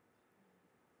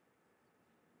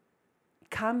 It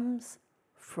comes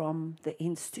from the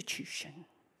institution.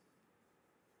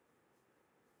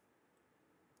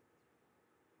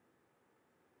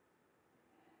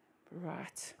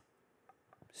 Right.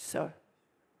 So,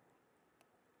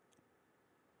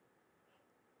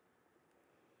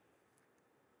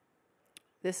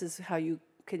 this is how you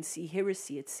can see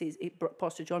heresy. It says,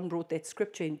 Pastor John brought that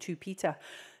scripture in 2 Peter.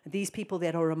 These people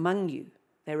that are among you,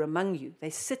 they're among you.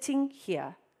 They're sitting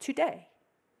here today.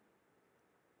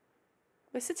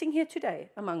 We're sitting here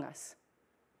today among us.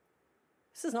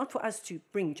 This is not for us to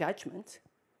bring judgment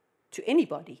to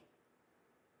anybody.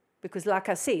 Because like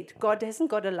I said, God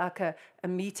hasn't got a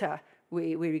meter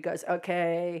where he goes,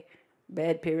 okay,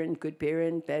 bad parent, good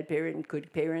parent, bad parent,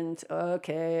 good parent,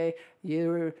 okay,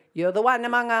 you're the one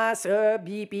among us,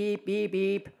 beep, beep, beep,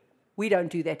 beep. We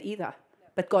don't do that either.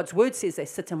 But God's word says they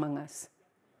sit among us.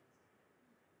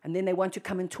 And then they want to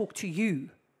come and talk to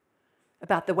you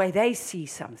about the way they see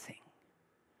something.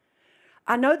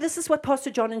 I know this is what Pastor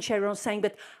John and Sharon are saying,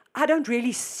 but I don't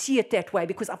really see it that way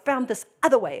because I found this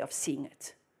other way of seeing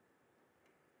it.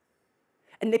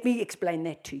 And let me explain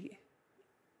that to you.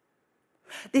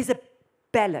 There's a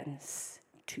balance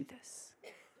to this.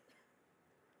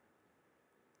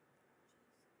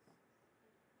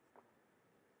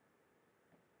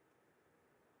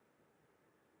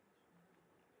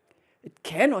 It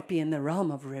cannot be in the realm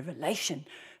of revelation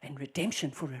and redemption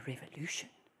for a revolution.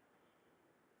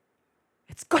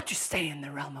 It's got to stay in the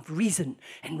realm of reason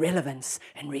and relevance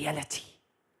and reality.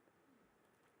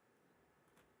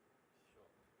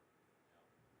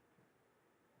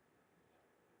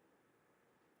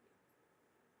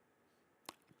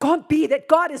 Can't be that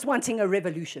God is wanting a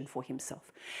revolution for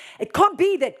himself. It can't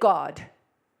be that God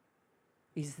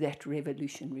is that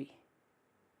revolutionary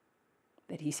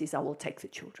that he says, I will take the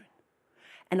children.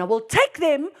 And I will take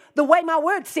them the way my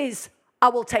word says I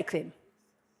will take them.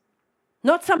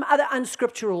 Not some other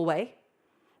unscriptural way,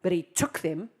 but he took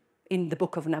them in the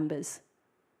book of Numbers.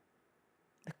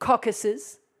 The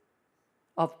carcasses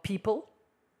of people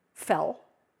fell,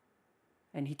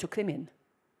 and he took them in.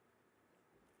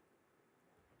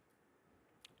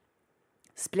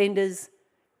 splendors,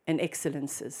 and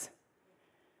excellences.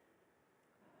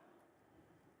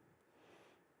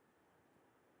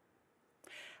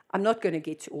 I'm not going to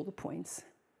get to all the points.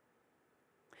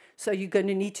 So you're going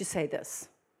to need to say this.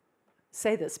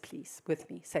 Say this, please, with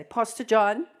me. Say, Pastor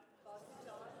John,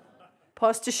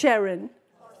 Pastor Sharon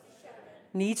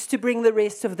needs to bring the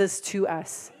rest of this to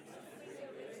us.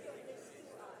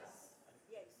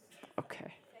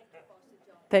 Okay.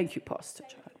 Thank you, Pastor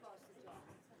John.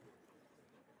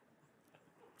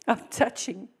 I'm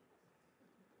touching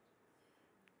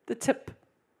the tip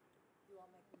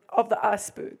of the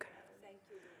iceberg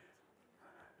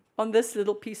on this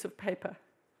little piece of paper.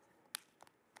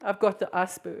 I've got the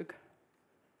iceberg,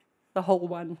 the whole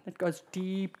one that goes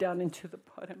deep down into the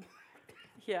bottom.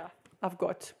 Here, I've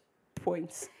got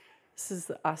points. This is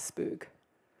the iceberg.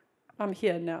 I'm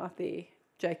here now, there,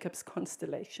 Jacob's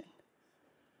constellation.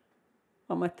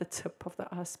 I'm at the tip of the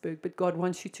iceberg, but God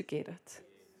wants you to get it.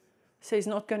 So he's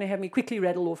not going to have me quickly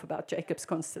rattle off about Jacob's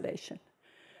constellation.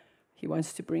 He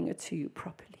wants to bring it to you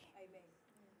properly.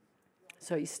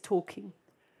 So he's talking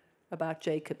about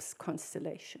Jacob's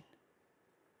constellation.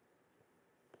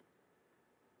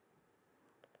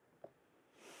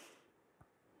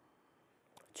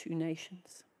 Two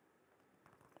nations.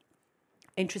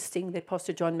 Interesting that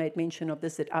Pastor John made mention of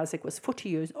this, that Isaac was 40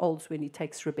 years old when he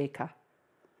takes Rebekah.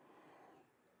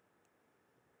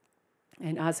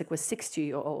 And Isaac was 60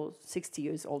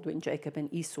 years old when Jacob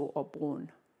and Esau are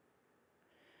born.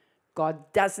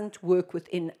 God doesn't work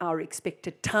within our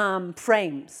expected time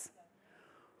frames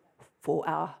for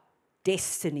our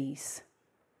destinies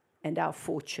and our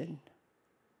fortune.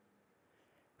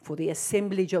 For the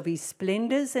assemblage of his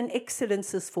splendors and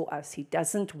excellences for us, he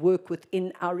doesn't work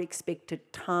within our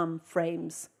expected time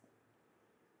frames.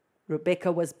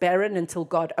 Rebekah was barren until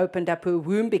God opened up her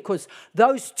womb, because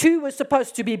those two were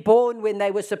supposed to be born when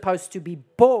they were supposed to be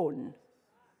born.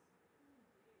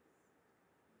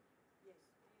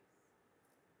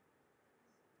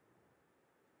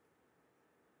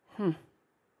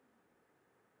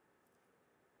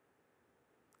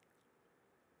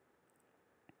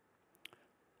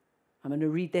 I'm going to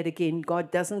read that again. God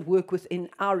doesn't work within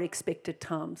our expected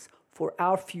times for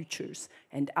our futures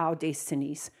and our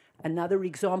destinies. Another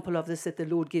example of this that the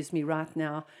Lord gives me right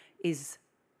now is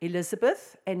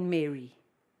Elizabeth and Mary.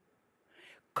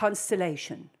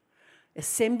 Constellation.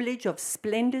 Assemblage of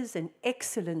splendors and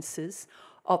excellences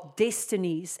of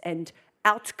destinies and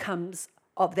outcomes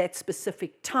of that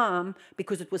specific time,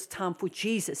 because it was time for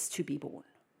Jesus to be born,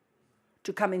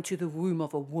 to come into the womb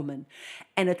of a woman.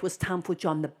 And it was time for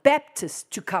John the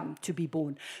Baptist to come to be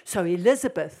born. So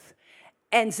Elizabeth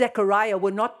and Zechariah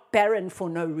were not barren for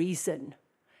no reason.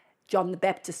 John the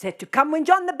Baptist had to come when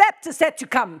John the Baptist had to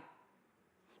come.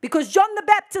 Because John the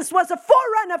Baptist was a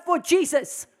forerunner for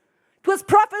Jesus. It was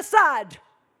prophesied.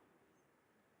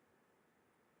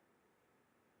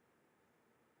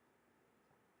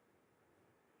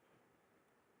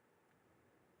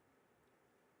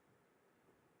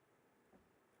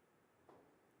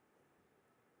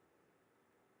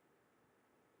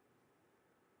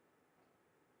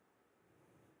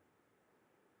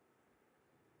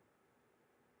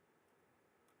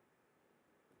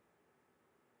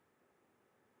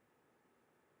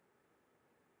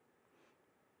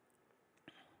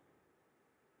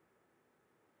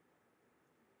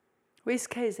 Where's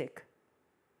Kazek?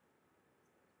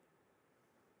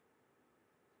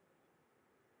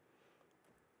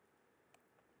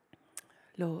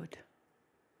 Lord,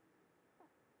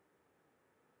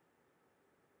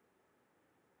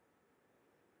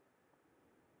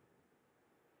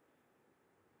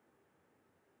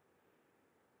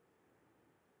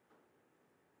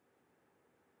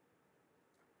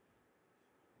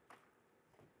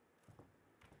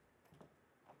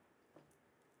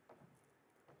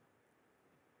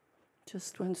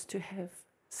 just wants to have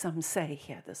some say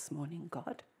here this morning,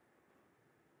 God.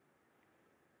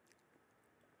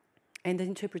 And the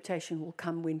interpretation will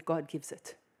come when God gives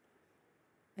it.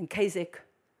 And Kazek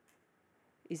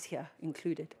is here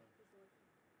included.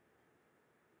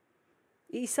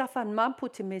 Isa van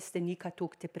mampo te meste nika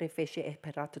tok te prefeshe e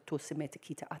perata to se mete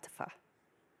kita atfa.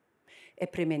 E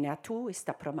premenatu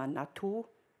esta pramanatu.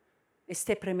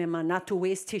 Este premenatu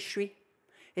wes tishri.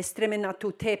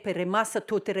 Estremenatu te peremasa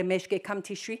tu teremeshke kam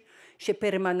tishri. She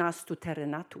peremanastu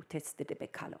terenatu teste de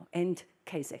becalo. And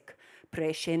Kazek.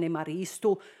 Preshene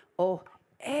maristo. Oh,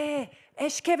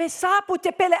 escheve sapu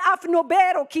te pele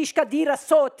afnobero kishka dira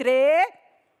sotre.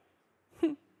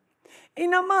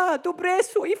 Inamato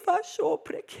preso I fascio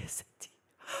prekeseti.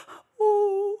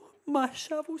 Oh,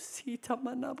 mashavusita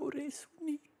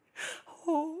manaboresuni.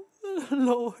 Oh, the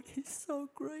Lord is so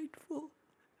grateful.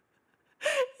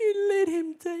 You let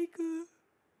him take her.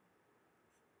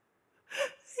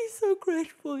 He's so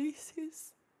grateful, he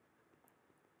says.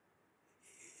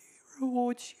 He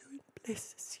rewards you and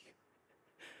blesses you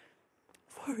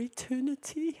for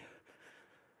eternity.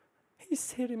 He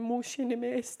said, emotion me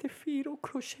este firo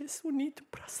croces unito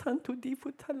pra santo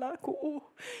divo talaco o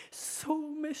so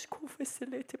meshko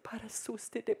veselete para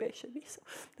suste de beshanisa.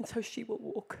 And so she will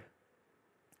walk.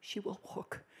 She will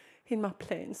walk in my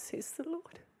plans, says the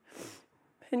Lord.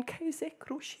 And case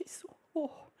croces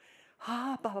oh.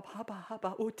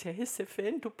 Haba, ute se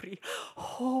fendo pri.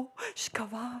 Oh,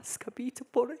 skava, skabita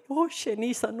por. Oh,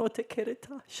 shenisa note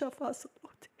kereta, shavas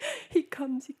note. He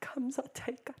comes, I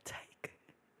take.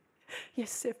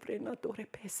 Yes, frenatore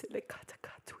pesele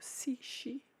katakatu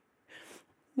sishi.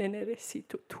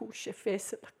 Neneresito tushe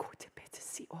fesela kote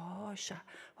petesi. Oh, sha.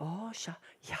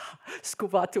 Ya,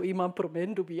 scuvato iman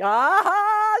promendubi.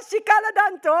 Ah, shikala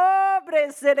danto,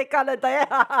 bresele kalada.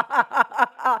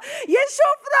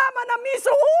 Yeshofra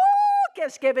manamiso. Que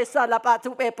escreve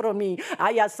salapatu pepromi.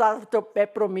 Aya salto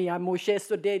pepromi. A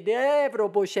mushesto de devro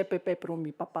boshe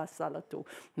pepromi. Papa salato.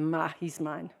 He's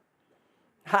mine.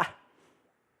 Ha.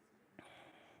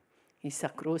 Isa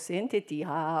crosente ti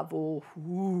avo.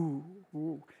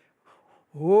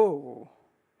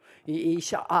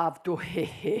 Isha avdo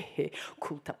he.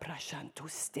 Kulta prashanto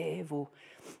stevo.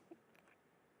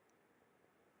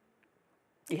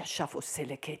 Iashafo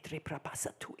seleketre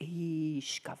prapasa tu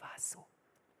ishkavaso.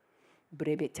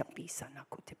 Breve tapisa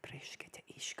nakote preshkete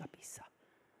ishkabisa.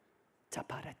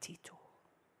 Taparatito.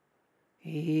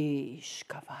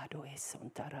 Ishkavado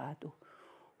esontarado.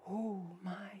 Oh,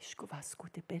 my shkovasco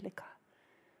de beleka.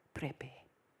 Prepe.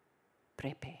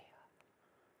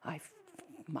 I've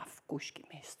mafkushki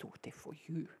mestute for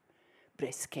you.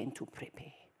 Breskentu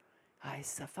prepe. I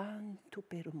savantu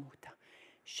permuta.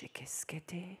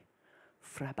 Shekeskete.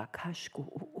 Frabakashku.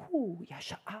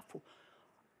 Yasha afu.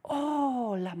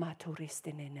 Oh, la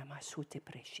maturiste nena masute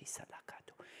preshisa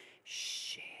lakato.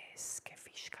 Sheske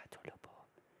fishkato lobo.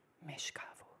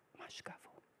 Mashkavo.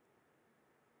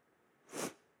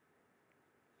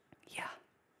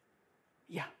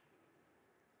 Yeah,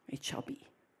 it shall be.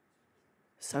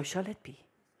 So shall it be,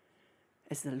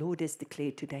 as the Lord has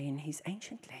declared today in his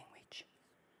ancient language.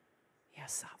 Ya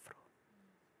Savro.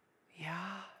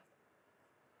 Ya.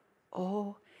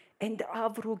 Oh, and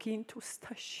Avrogintus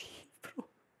Tashivro.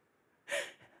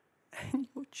 And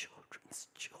your children's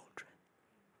children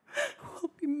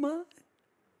will be mine.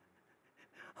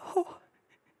 Oh,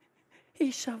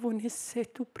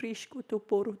 Ishavonisetu prishku to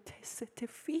porutese te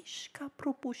fishka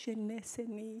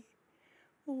propusheneseni.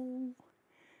 Oh,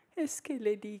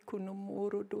 eskele di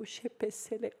kunomoro do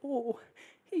shepesele. Oh,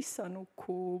 Isanu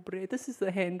kubre. This is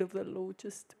the hand of the Lord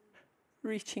just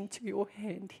reaching to your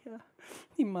hand here.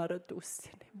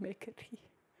 Imaradusene mekeri.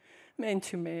 Man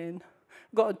to man,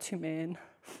 God to man.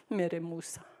 Mere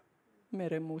Musa,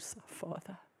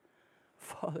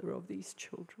 Father of these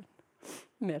children.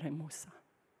 Mere Musa.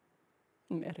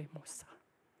 Yeah.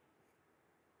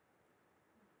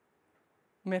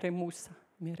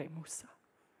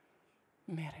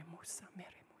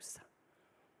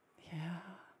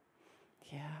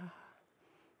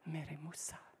 Mere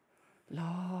Musa.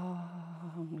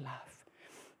 Long life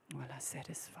will I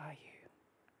satisfy you.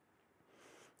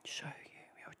 Show you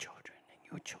your children and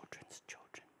your children's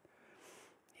children.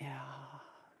 Yeah.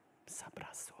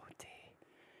 Sabrasote.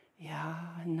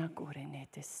 Yeah.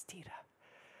 Nagorenete stira.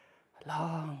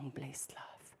 Long blessed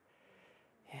life.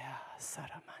 Yeah,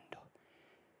 Saramando.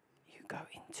 You go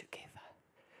in together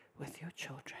with your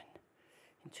children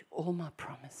into all my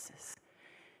promises.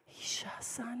 Isha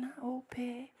sana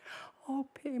ope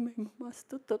me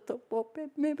mamasto toto pope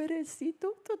me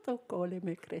beresito toto cole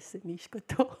me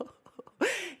cresenishkato.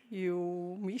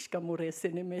 You mishka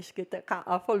moresene meshketa ka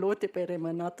afolote per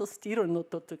emanato stiro no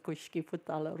toto kushki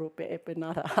futala rope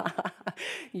epenara.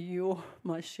 You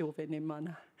mashovene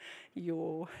mana.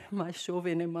 Io ma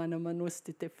sciovene mana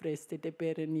manusti te freste de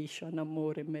berenisha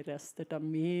amore me resta da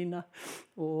mina.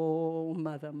 Oh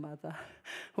mother.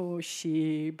 Oh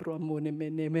shi bromone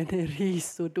mene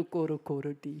riso du coro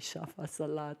di shafa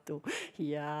salato.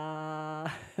 Ya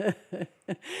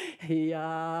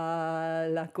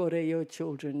la core your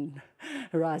children.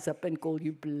 Rise up and call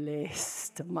you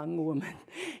blessed among women.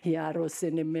 Ya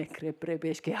rosene mekre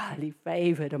prebeshke highly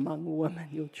favored among women,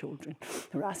 your children.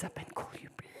 Rise up and call you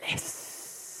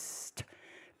blessed.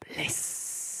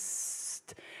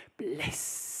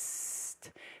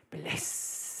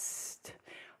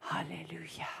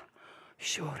 Hallelujah.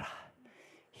 Shura.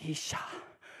 Isha.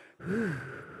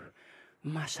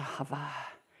 Mashahava.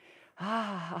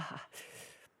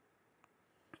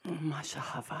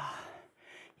 Mashahava.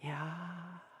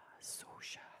 Yeah,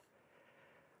 Sosha.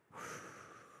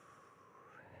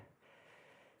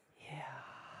 Yeah.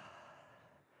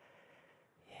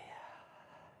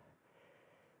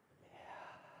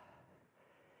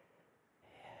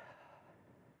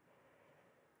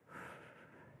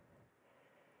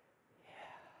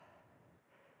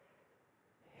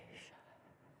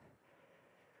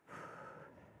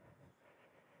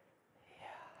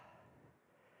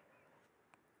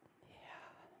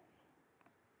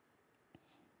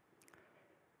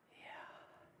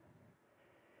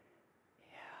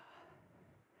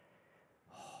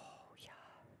 Oh, yeah.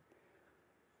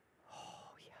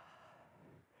 Oh, yeah.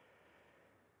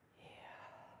 Yeah.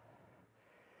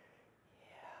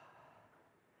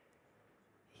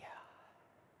 Yeah.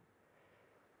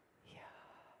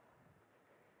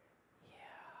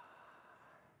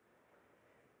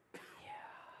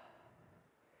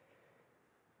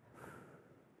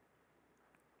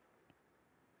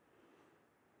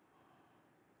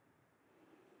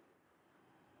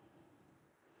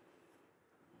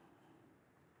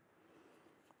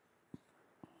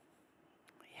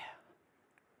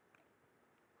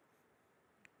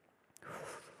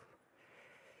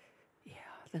 Yeah,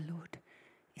 the Lord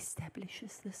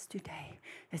establishes this today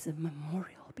as a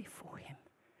memorial before Him.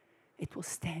 It will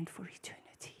stand for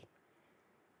eternity.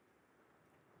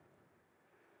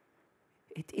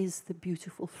 It is the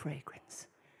beautiful fragrance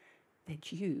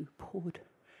that you poured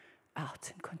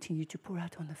out and continue to pour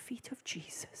out on the feet of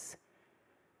Jesus.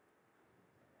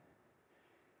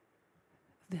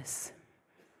 This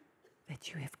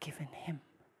that you have given Him,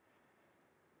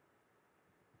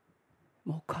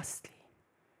 more costly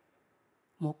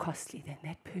than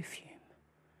that perfume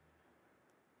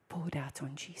poured out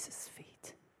on Jesus'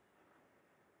 feet.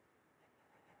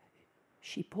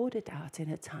 She poured it out in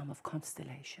a time of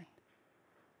constellation,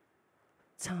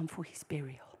 time for His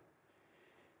burial.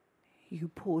 You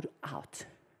pour out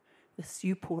this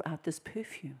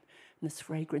perfume and this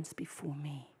fragrance before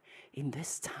me in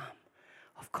this time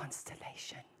of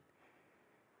constellation.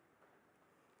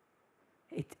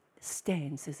 It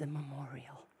stands as a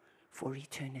memorial for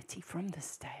eternity from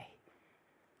this day.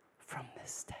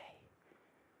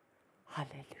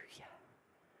 Hallelujah.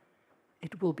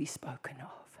 It will be spoken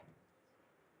of.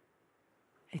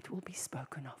 It will be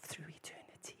spoken of through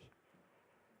eternity.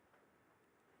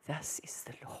 Thus is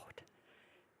the Lord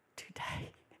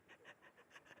today.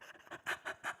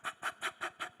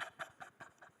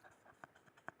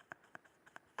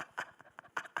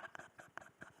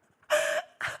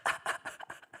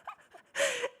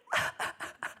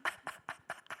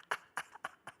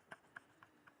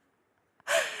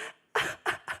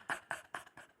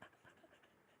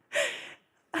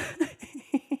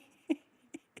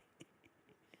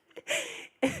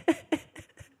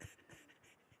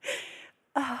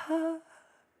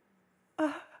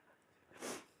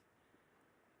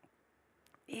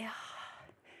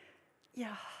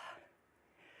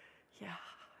 Yeah,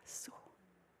 so.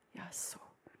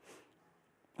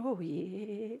 Oh,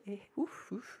 yeah.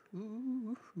 Oof, oof,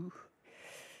 oof, oof.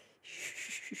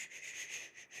 Shh.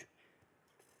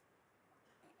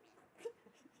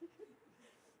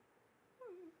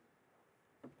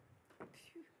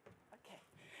 Okay.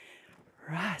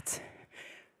 Right.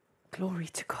 Glory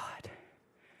to God.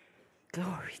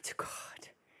 Glory to God.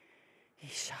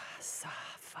 Isha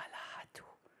safalatu.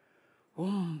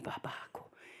 Babako.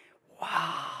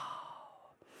 Wow.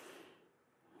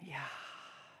 Yeah.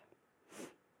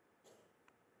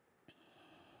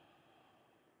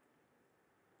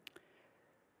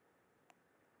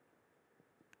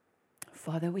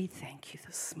 Father, we thank you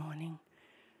this morning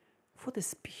for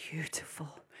this beautiful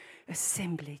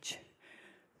assemblage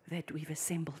that we've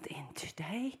assembled in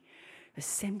today.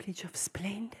 Assemblage of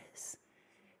splendors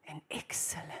and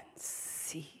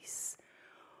excellencies.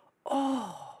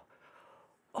 Oh,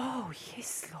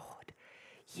 yes, Lord.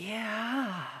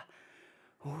 Yeah.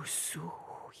 Oh, so,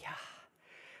 yeah.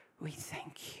 We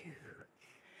thank you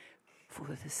for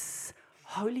this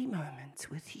holy moment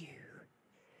with you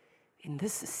in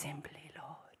this assembly,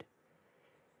 Lord.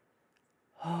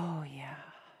 Oh, yeah.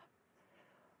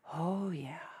 Oh,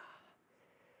 yeah.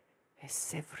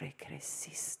 Esevre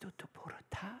cresisto to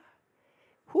porta.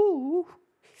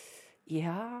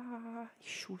 Yeah,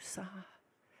 Shusa.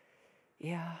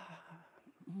 Yeah,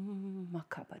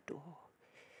 Macabado.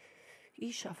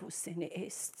 Ishavosene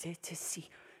estetesi.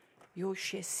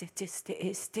 Yoshe seteste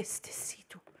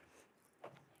estestesitu.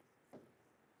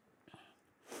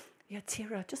 Yeah,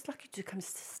 Tira, just like you to come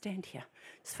stand here.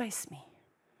 Just face me.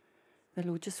 The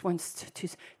Lord just wants to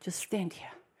just stand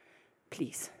here.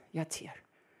 Please. Yeah, Tira.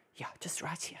 Yeah, just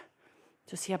right here.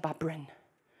 Just here by Bryn.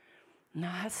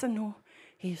 Nahasano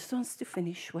He just wants to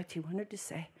finish what he wanted to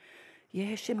say.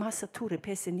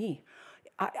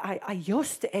 I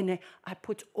used to, and I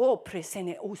put all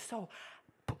presene also.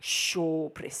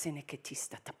 Show presene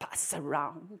ketista to pass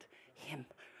around him.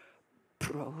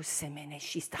 Pro semene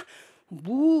shista.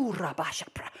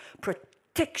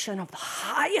 Protection of the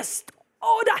highest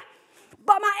order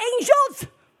by my angels.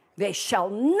 There shall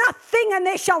nothing and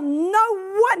there shall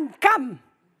no one come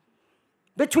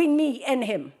between me and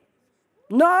him.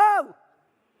 No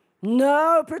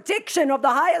protection of the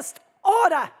highest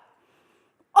order.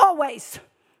 Always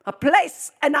a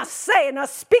place, and I say and I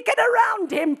speak it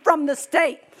around him from the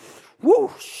state. Woo,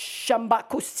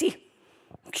 shambakusi.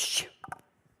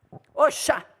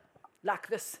 Osha, like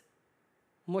this.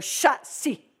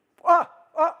 Moshasi. Oh.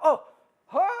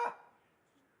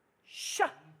 Sha.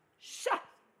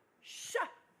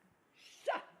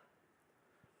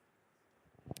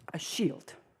 A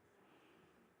shield.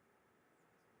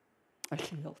 A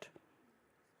shield.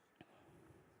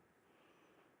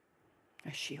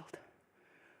 A shield.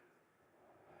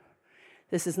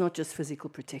 This is not just physical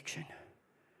protection.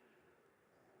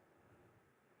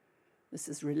 This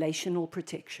is relational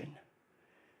protection.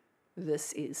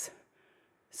 This is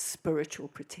spiritual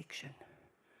protection.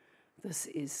 This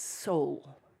is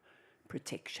soul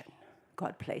protection.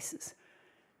 God places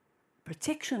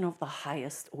protection of the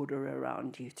highest order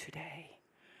around you today.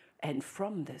 And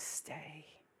from this day,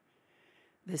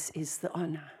 this is the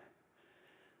honor.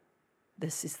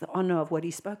 This is the honor of what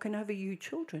he's spoken over you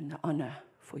children, the honor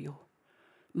for your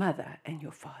mother and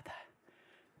your father.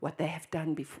 What they have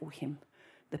done before him,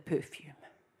 the perfume.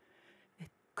 It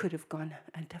could have gone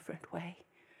a different way.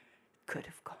 It could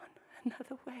have gone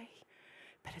another way.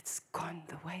 But it's gone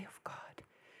the way of God.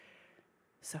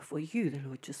 So for you, the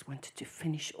Lord just wanted to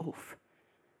finish off.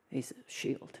 There's a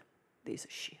shield. There's a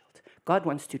shield. God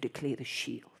wants to declare the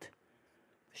shield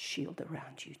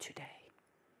around you today.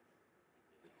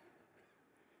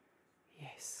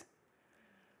 Yes.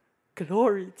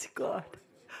 Glory to God.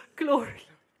 Glory.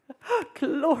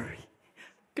 Glory.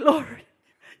 Glory.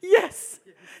 Yes.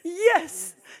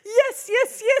 Yes. Yes,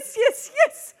 yes, yes, yes,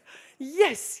 yes.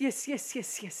 Yes, yes, yes,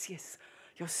 yes, yes, yes.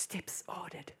 Your steps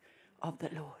ordered of the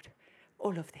Lord.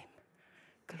 All of them.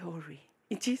 Glory.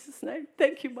 In Jesus' name.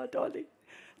 Thank you, my darling,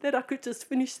 that I could just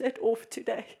finish that off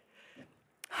today.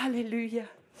 Hallelujah.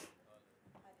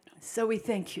 So we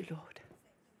thank you, Lord.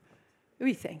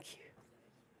 We thank you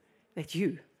that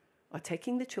you are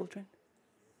taking the children.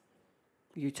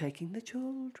 You're taking the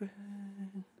children.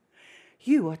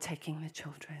 You are taking the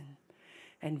children.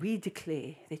 And we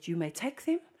declare that you may take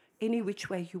them any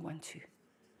which way you want to.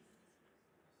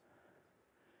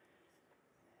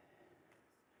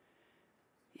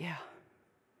 Yeah.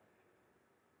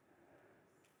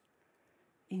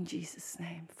 In Jesus'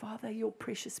 name. Father, your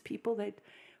precious people that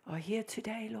are here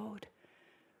today, Lord.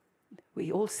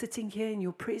 We're all sitting here in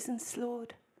your presence,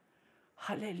 Lord.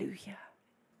 Hallelujah.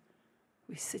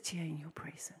 We sit here in your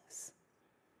presence.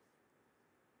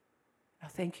 I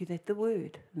thank you that the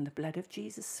word and the blood of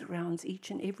Jesus surrounds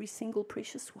each and every single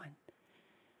precious one.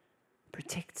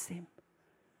 Protects them.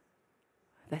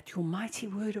 That your mighty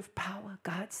word of power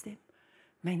guides them,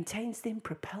 maintains them,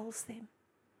 propels them.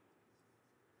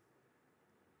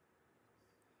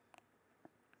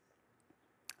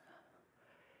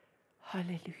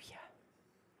 Hallelujah.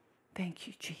 Thank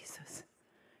you, Jesus.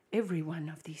 Every one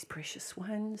of these precious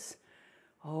ones.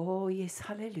 Oh, yes,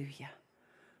 hallelujah.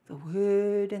 The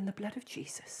word and the blood of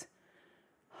Jesus.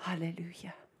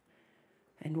 Hallelujah.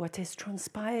 And what has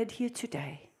transpired here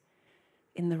today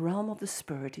in the realm of the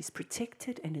Spirit is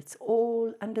protected, and it's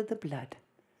all under the blood.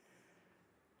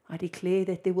 I declare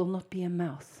that there will not be a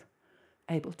mouth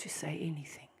able to say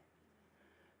anything.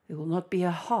 There will not be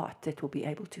a heart that will be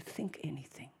able to think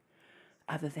anything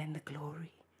other than the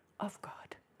glory of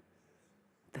God.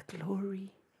 The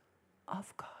glory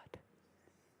of God.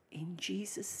 In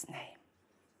Jesus' name,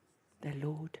 the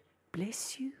Lord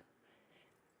bless you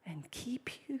and keep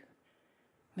you.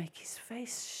 Make his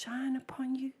face shine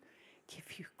upon you.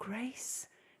 Give you grace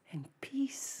and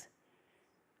peace.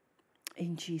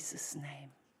 In Jesus'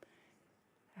 name.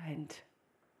 And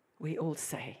we all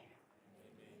say,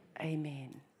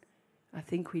 Amen. I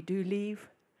think we do leave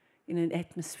in an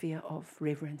atmosphere of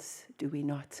reverence, do we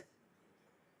not?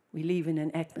 We live in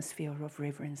an atmosphere of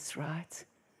reverence, right?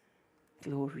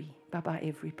 Glory. Bye-bye,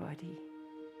 everybody.